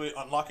 basically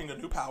unlocking a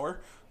new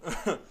power.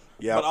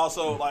 Yeah. But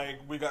also, like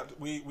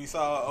we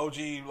saw OG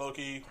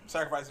Loki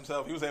sacrifice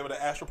himself. He was able to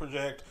astral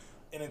project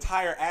an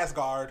entire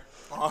Asgard.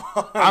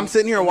 I'm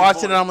sitting here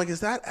watching it. And I'm like,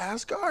 is that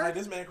Asgard? Like,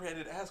 this man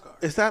created Asgard.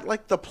 Is that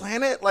like the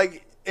planet?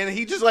 Like, and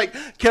he just like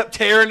kept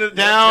tearing it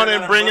down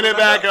and bringing it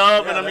back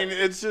up. And I mean,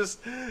 it's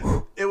just,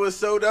 it was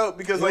so dope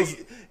because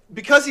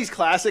because he's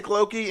classic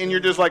Loki, and you're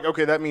just like,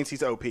 okay, that means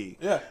he's OP. Yeah,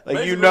 like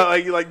basically. you know,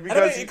 like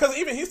because because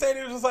even he stated,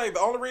 he was just like, the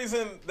only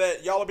reason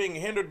that y'all are being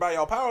hindered by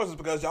y'all powers is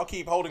because y'all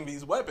keep holding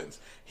these weapons.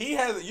 He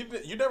has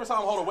you never saw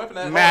him hold a weapon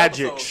that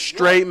magic, whole episode.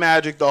 straight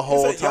magic the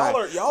whole time,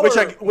 Y'all are which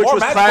more was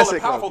magical classic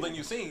and powerful Loki. than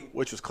you've seen.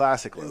 Which was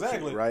classic Loki,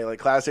 Exactly. right? Like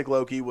classic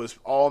Loki was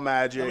all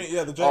magic. I mean,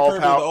 yeah, the Jack all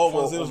Kirby, the old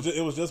powerful. ones,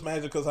 it was just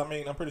magic because I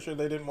mean, I'm pretty sure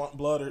they didn't want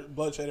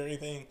bloodshed or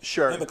anything.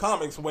 Sure. In the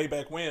comics, way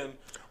back when.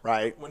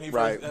 Right. When he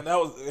right. first, and that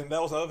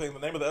was the other thing. The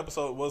name of the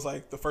episode was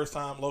like the first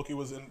time Loki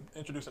was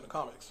introduced in the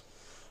comics,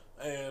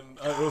 and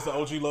it was the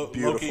OG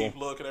Loki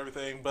look and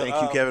everything. But,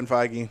 Thank you, Kevin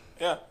Feige.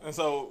 Yeah, and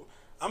so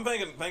I'm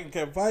thanking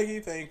Kevin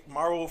Feige, thank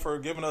Marvel for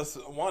giving us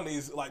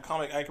these like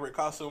comic accurate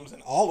costumes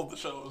in all of the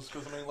shows.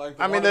 Because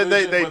I mean,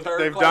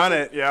 they've done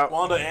it. Yeah.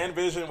 Wanda and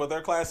Vision with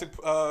their classic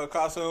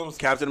costumes.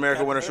 Captain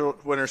America,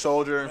 Winter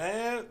Soldier.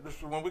 Man,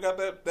 when we got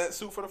that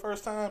suit for the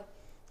first time,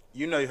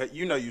 you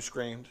you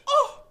screamed.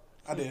 Oh,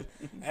 I did.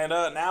 And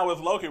now with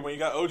Loki, when you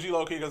got OG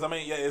Loki, because I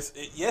mean, yeah,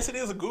 yes, it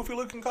is a goofy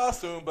looking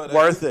costume, but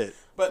worth it.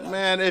 But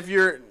man, if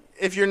you're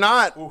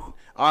not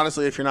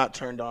honestly, if you're not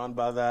turned on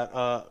by that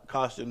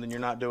costume, then you're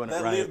not doing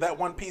it right. That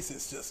one piece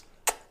is just.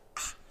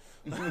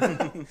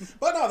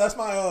 But no, that's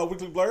my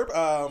weekly blurb.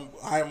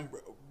 I'm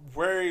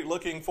very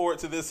looking forward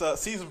to this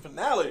season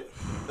finale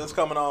that's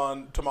coming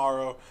on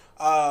tomorrow.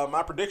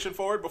 My prediction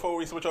for it, before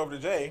we switch over to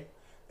Jay,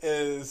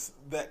 is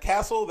that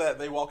castle that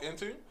they walk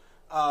into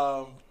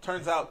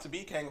turns out to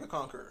be Kang the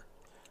Conqueror.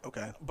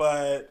 Okay.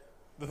 But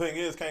the thing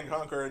is, Kang the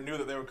Conqueror knew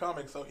that they were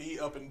coming, so he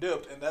up and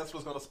dipped, and that's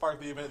what's going to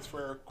spark the events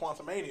for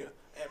Quantumania,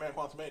 Ant-Man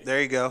Quantumania.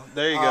 There you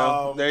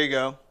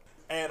go.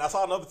 And I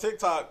saw another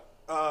TikTok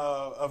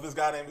of this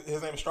guy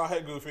his name is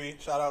Strawhead Goofy.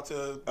 Shout out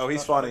to. Oh,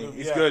 he's funny.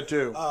 He's good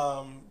too.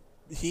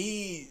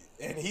 He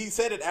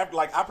said it after,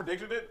 like I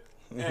predicted it,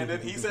 and then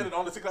he said it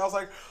on the TikTok. I was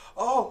like,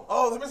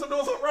 oh, that means I'm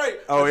doing something right.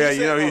 Oh yeah,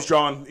 said, he's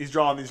drawing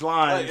these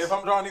lines. Like, if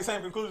I'm drawing these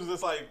same conclusions,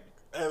 it's like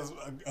as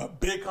a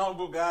big comic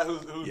book guy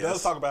who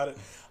does talk about it.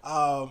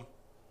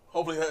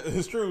 Hopefully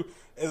it's true.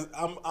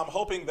 I'm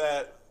hoping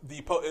that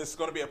it's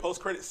going to be a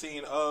post-credit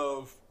scene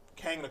of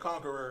Kang the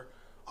Conqueror,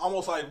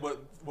 almost like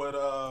what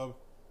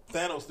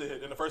Thanos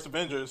did in the first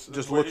Avengers.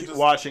 Just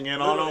watching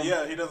in on him.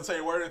 Yeah, he doesn't say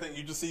a word or anything.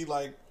 You just see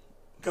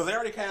because they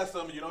already cast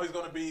him. You know he's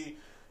going to be.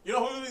 You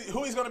know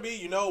who he's going to be.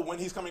 You know when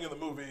he's coming in the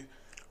movie.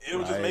 It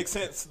would just make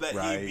sense that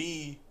he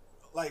be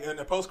like in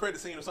a post-credit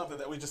scene or something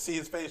that we just see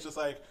his face just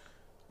like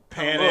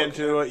pan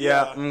into it.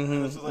 Yeah.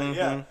 And it's just like,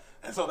 yeah.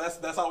 And so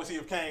that's all we see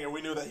of Kang, and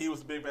we knew that he was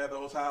the big bad the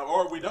whole time,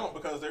 or we don't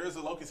because there is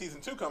a Loki season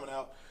 2 coming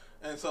out,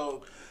 and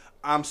so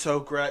I'm so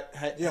grateful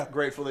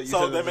that you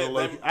so said there was a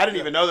Loki. I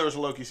didn't even know there was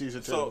a Loki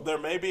season 2. So there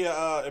may be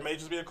it may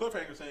just be a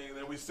cliffhanger thing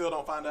that we still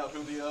don't find out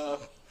who the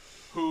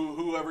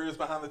whoever is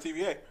behind the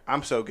TVA.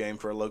 I'm so game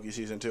for a Loki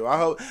season 2. I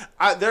hope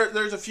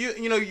there's a few.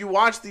 You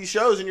watch these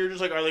shows and you're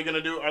just like, are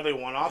they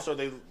one-offs? Are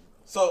they?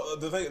 So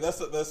the thing that's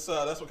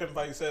what Kevin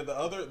Feige said. The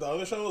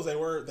other shows they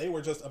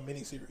were just a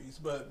mini series,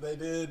 but they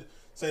did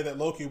say that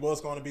Loki was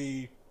going to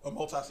be a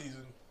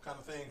multi-season kind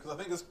of thing because I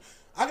think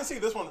I can see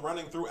this one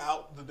running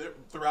throughout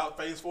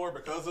Phase 4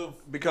 because of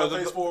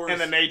Phase 4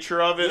 and the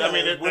nature of it. Yeah, I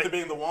mean, it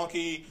being the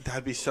wonky.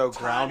 That'd be so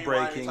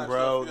groundbreaking,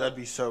 bro. Stuff, yeah. That'd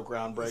be so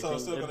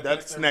groundbreaking. So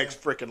that's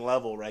next freaking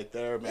level right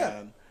there,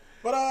 man. Yeah.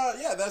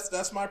 But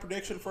that's my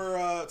prediction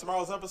for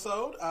tomorrow's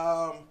episode.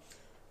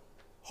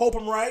 Hope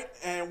I'm right,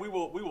 and we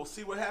will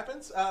see what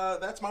happens.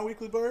 That's my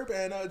weekly blurb.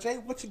 And Jay,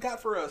 what you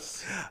got for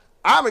us?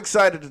 I'm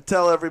excited to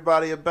tell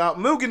everybody about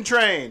Mugen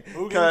Train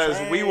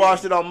because we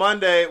watched it on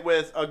Monday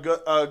with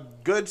a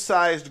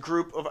good-sized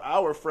group of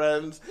our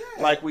friends,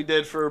 like we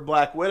did for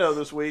Black Widow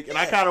this week. And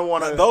I kind of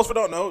want to. Those who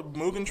don't know,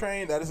 Mugen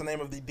Train, that is the name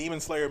of the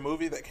Demon Slayer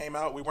movie that came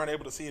out. We weren't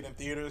able to see it in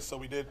theaters, so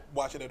we did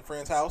watch it at a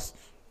friend's house.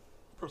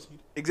 Proceed.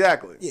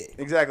 Exactly. Yeah.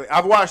 Exactly.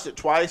 I've watched it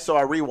twice, so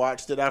I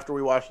rewatched it after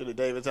we watched it at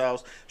David's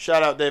house.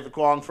 Shout out David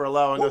Kwong for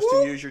allowing us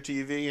to use your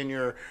TV in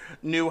your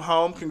new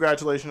home.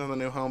 Congratulations on the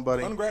new home,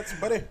 buddy. Congrats,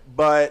 buddy.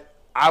 But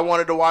I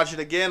wanted to watch it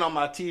again on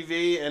my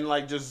TV and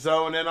just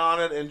zone in on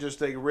it and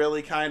just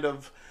really kind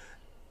of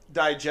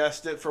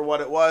digest it for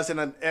what it was. And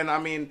I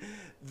mean,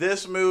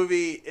 this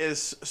movie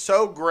is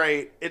so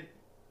great.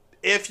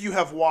 If you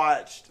have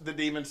watched the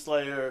Demon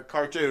Slayer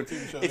cartoon,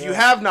 if you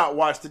have not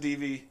watched the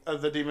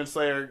Demon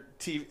Slayer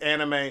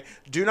anime,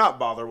 do not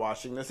bother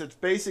watching this. It's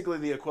basically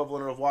the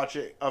equivalent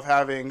of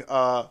having it's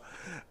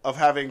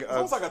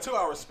almost like a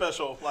 2-hour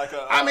special.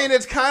 I mean,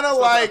 it's kind of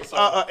like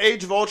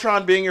Age of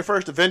Ultron being your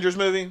first Avengers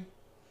movie.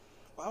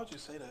 Why would you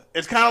say that?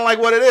 It's kind of like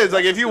what it is.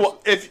 Like if you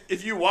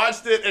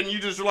watched it and you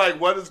just were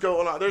like, "What is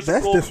going on?" That's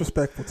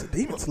disrespectful to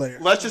Demon Slayer.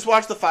 Let's just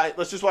watch the fight.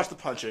 Let's just watch the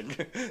punching.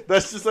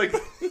 That's just like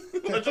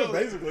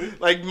basically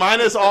like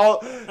minus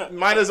all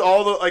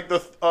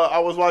the I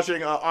was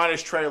watching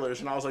Honest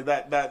Trailers and I was like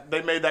that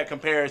they made that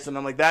comparison.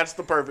 I'm like that's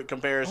the perfect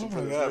comparison for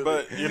this movie.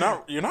 But you're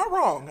not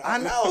wrong. I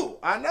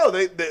know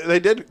they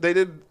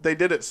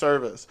did it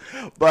service.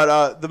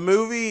 But the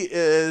movie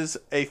is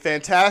a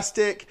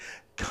fantastic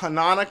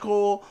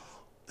canonical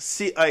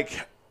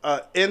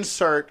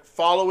insert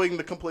following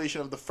the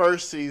completion of the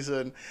first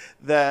season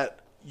that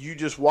you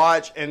just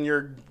watch and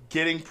you're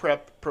getting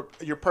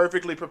you're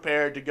perfectly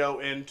prepared to go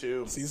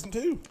into Season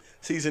 2.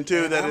 season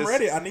 2 And that I'm is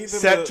ready. I need them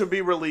set to- to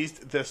be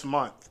released this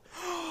month.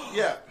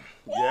 Yeah.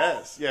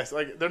 Yes.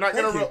 Like they're not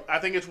Thank gonna. you. I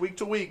think it's week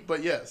to week,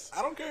 but yes.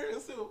 I don't care.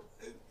 It's still...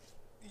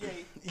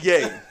 Yay.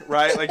 Yay!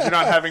 Right? Like you're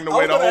not having to I was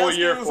wait a gonna whole ask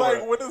you, year it was for like,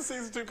 it. when is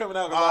season 2 coming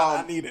out?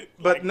 'Cause I need it.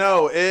 But Like,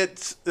 no,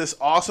 it's this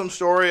awesome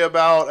story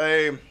about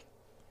a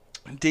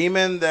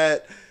demon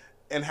that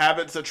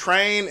inhabits a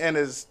train and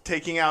is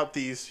taking out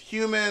these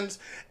humans.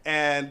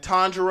 And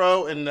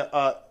Tanjiro,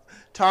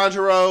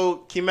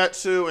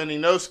 Kimetsu, and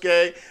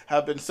Inosuke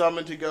have been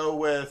summoned to go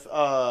with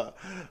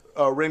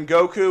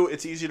Rengoku.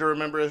 It's easy to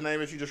remember his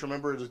name if you just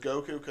remember it as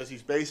Goku because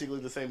he's basically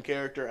the same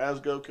character as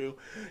Goku.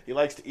 He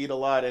likes to eat a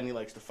lot and he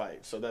likes to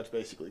fight, so that's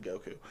basically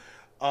Goku.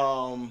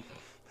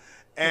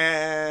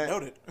 And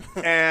Noted.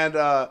 and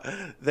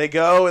they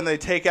go and they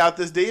take out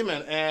this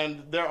demon,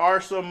 and there are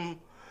some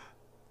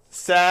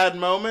sad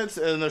moments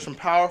and there's some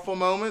powerful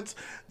moments.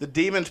 The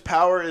demon's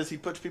power is he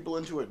puts people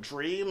into a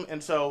dream,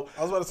 and so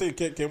I was about to say,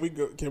 can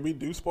we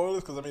do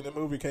spoilers? Because I mean, the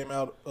movie came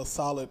out a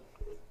solid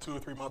 2 or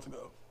 3 months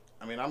ago.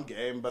 I mean I'm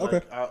game, but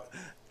Okay.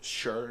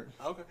 sure.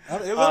 Okay, I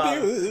mean, it was up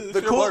to you. It's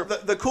The your cool,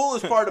 blurb. the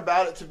coolest part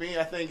about it to me,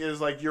 I think, is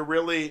like you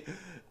really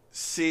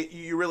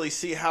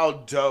see how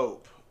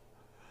dope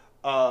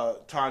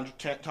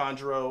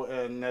Tanjiro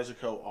and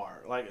Nezuko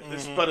are. Like,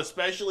 but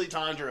especially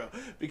Tanjiro,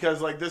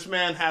 because like this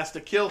man has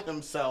to kill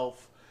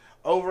himself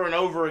over and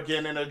over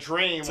again in a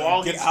dream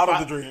while get he's out of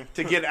the dream.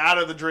 to get out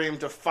of the dream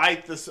to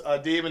fight this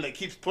demon that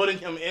keeps putting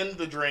him in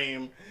the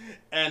dream,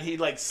 and he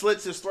like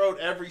slits his throat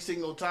every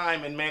single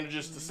time and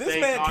manages to This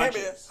stay man can't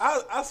conscious be.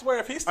 I swear,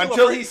 if he's still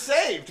until afraid, he's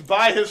saved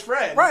by his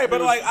friend. right,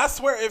 but who's- like I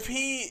swear, if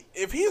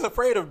he's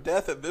afraid of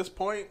death at this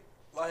point,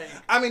 like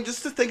I mean,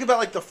 just to think about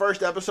like the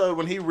first episode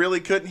when he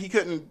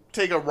couldn't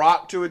take a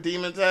rock to a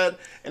demon's head,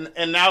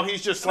 and now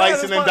he's just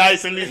slicing and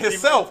dicing these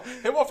himself.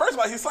 Well, first of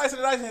all, he's slicing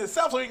and dicing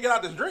himself so he can get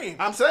out this dream.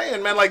 I'm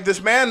saying, man, like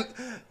this man,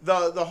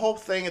 the whole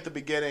thing at the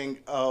beginning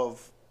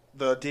of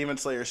the Demon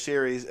Slayer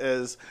series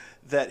is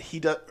that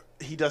he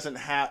doesn't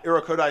have.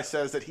 Urakodai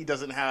says that he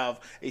doesn't have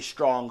a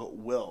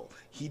strong will.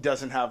 He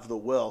doesn't have the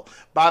will.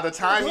 By the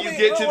time you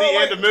get to the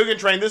end of Mugen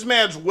Train, this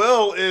man's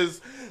will is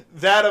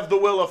that of the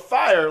will of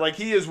fire. Like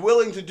he is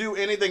willing to do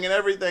anything and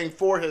everything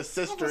for his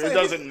sister. It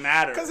doesn't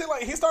matter. Because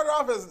he started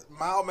off as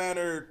mild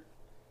mannered,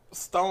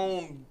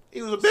 stone.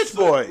 He was a bitch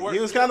boy. He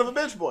was kind of a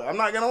bitch boy. I'm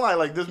not gonna lie.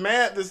 Like this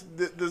man, this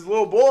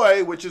little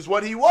boy, which is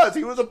what he was.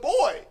 He was a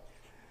boy.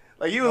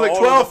 Like he was like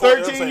 12,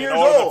 13 years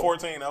old.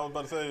 14. I was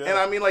about to say. Yeah. And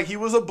I mean, like he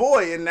was a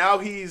boy, and now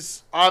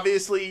he's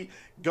obviously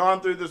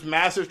gone through this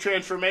massive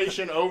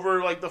transformation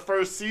over like the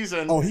first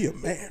season. Oh, he a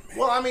man.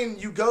 Well, I mean,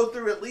 you go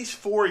through at least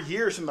 4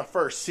 years in the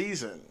first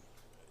season.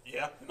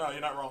 Yeah, no,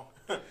 you're not wrong.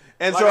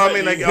 And Like so, I I said,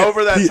 mean, like he-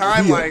 over that he-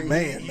 time, he a like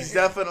man, he's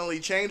man. definitely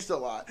changed a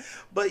lot.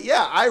 But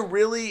yeah, I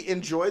really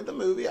enjoyed the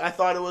movie. I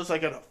thought it was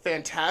like a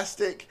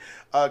fantastic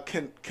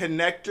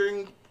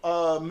connecting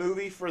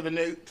movie for the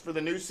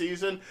new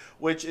season,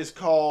 which is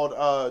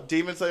called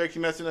Demon Slayer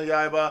Kimetsu no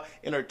Yaiba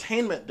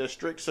Entertainment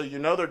District. So you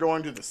know they're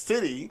going to the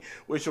city,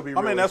 which will be. I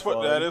mean, really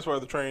fun. that is where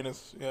the train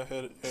is. Yeah,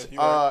 headed. Yeah,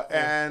 you're right.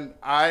 Yeah. And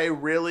I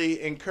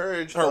really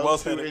encourage Or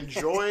folks who well-headed.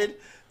 enjoyed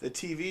the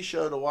TV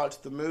show to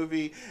watch the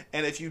movie.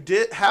 And if you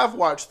have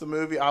watched the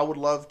movie, I would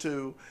love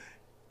to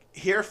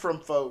hear from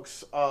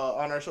folks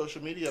on our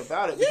social media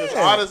about it, because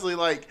Yeah. honestly,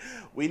 like,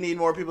 we need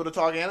more people to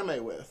talk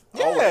anime with.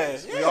 Yeah,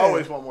 Always. We yeah.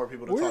 always want more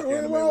people to talk We're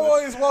anime with.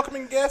 always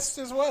welcoming guests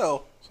as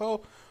well.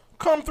 So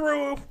come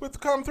through.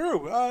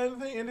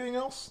 Anything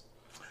else?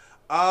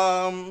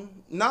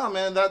 Nah,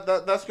 man,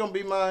 that's gonna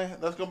be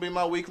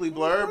my weekly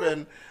blurb,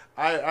 and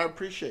I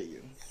appreciate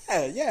you.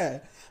 Yeah.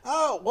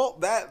 Well,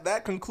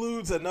 that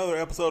concludes another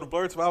episode of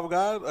Blurred Survival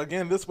Guide.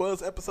 Again, this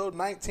was episode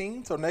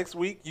 19. So next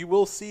week you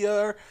will see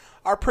our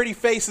pretty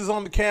faces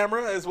on the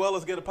camera, as well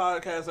as get a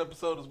podcast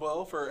episode as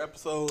well for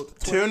episode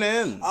 20. Tune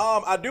in.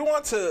 I do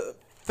want to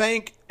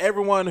thank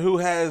everyone who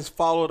has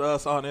followed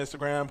us on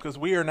Instagram, because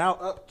we are now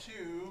up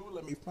to.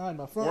 Let me find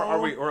my phone.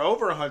 We're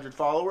over 100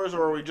 followers,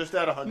 or are we just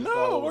at 100 No,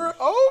 followers?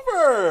 we're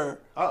over.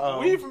 Uh-oh.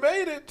 We've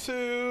made it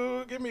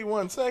to. Give me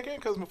 1 second,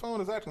 because my phone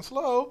is acting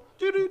slow.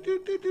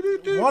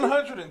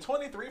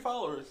 123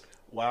 followers.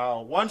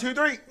 Wow. 1, 2,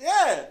 3.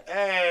 Yeah.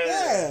 Hey.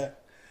 Yeah.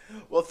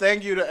 Well,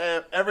 thank you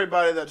to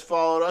everybody that's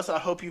followed us. I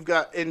hope you've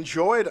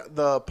enjoyed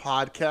the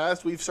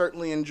podcast. We've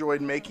certainly enjoyed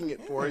making it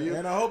for you.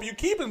 And I hope you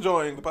keep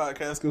enjoying the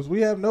podcast, because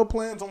we have no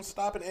plans on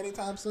stopping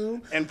anytime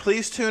soon. And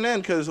please tune in,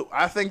 because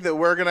I think that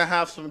we're going to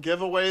have some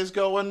giveaways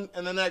going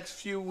in the next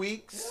few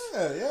weeks.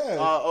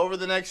 Yeah. Over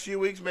the next few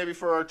weeks, maybe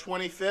for our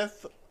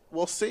 25th.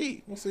 We'll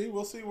see. We'll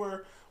see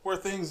where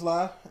things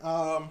lie.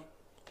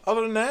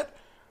 Other than that,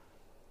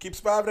 Keep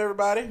surviving,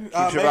 everybody. Keep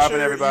surviving,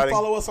 everybody. You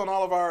follow us on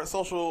all of our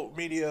social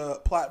media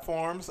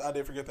platforms. I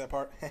did forget that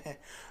part.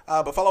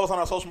 But follow us on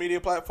our social media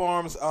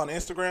platforms on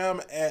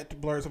Instagram at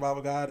Blurred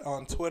Survival Guide,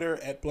 on Twitter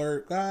at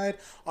Blurred Guide,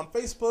 on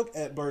Facebook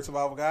at Blurred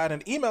Survival Guide,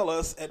 and email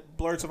us at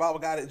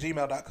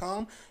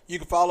blurredsurvivalguide@gmail.com. You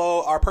can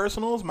follow our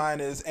personals.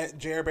 Mine is at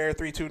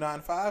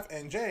JairBear3295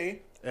 and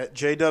Jay At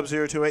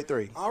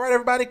JDub0283. All right,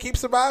 everybody, keep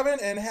surviving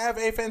and have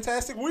a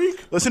fantastic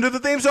week. Listen to the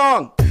theme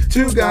song.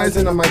 Two guys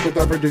in a mic with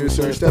our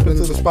producer. Step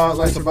into the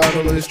spotlight,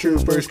 survivalist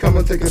troopers. Come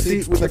and take a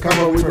seat with the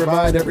combo we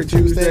provide every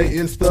Tuesday.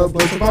 It's the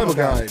Blurred Survival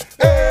Guide.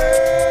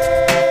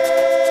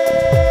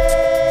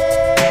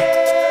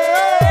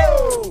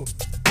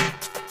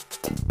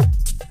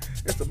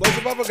 It's the Blurred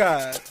Survival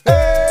Guide.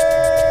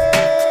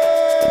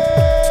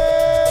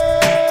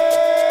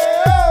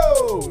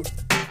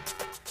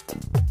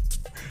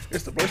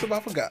 It's the Blurred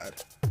Survival Guide.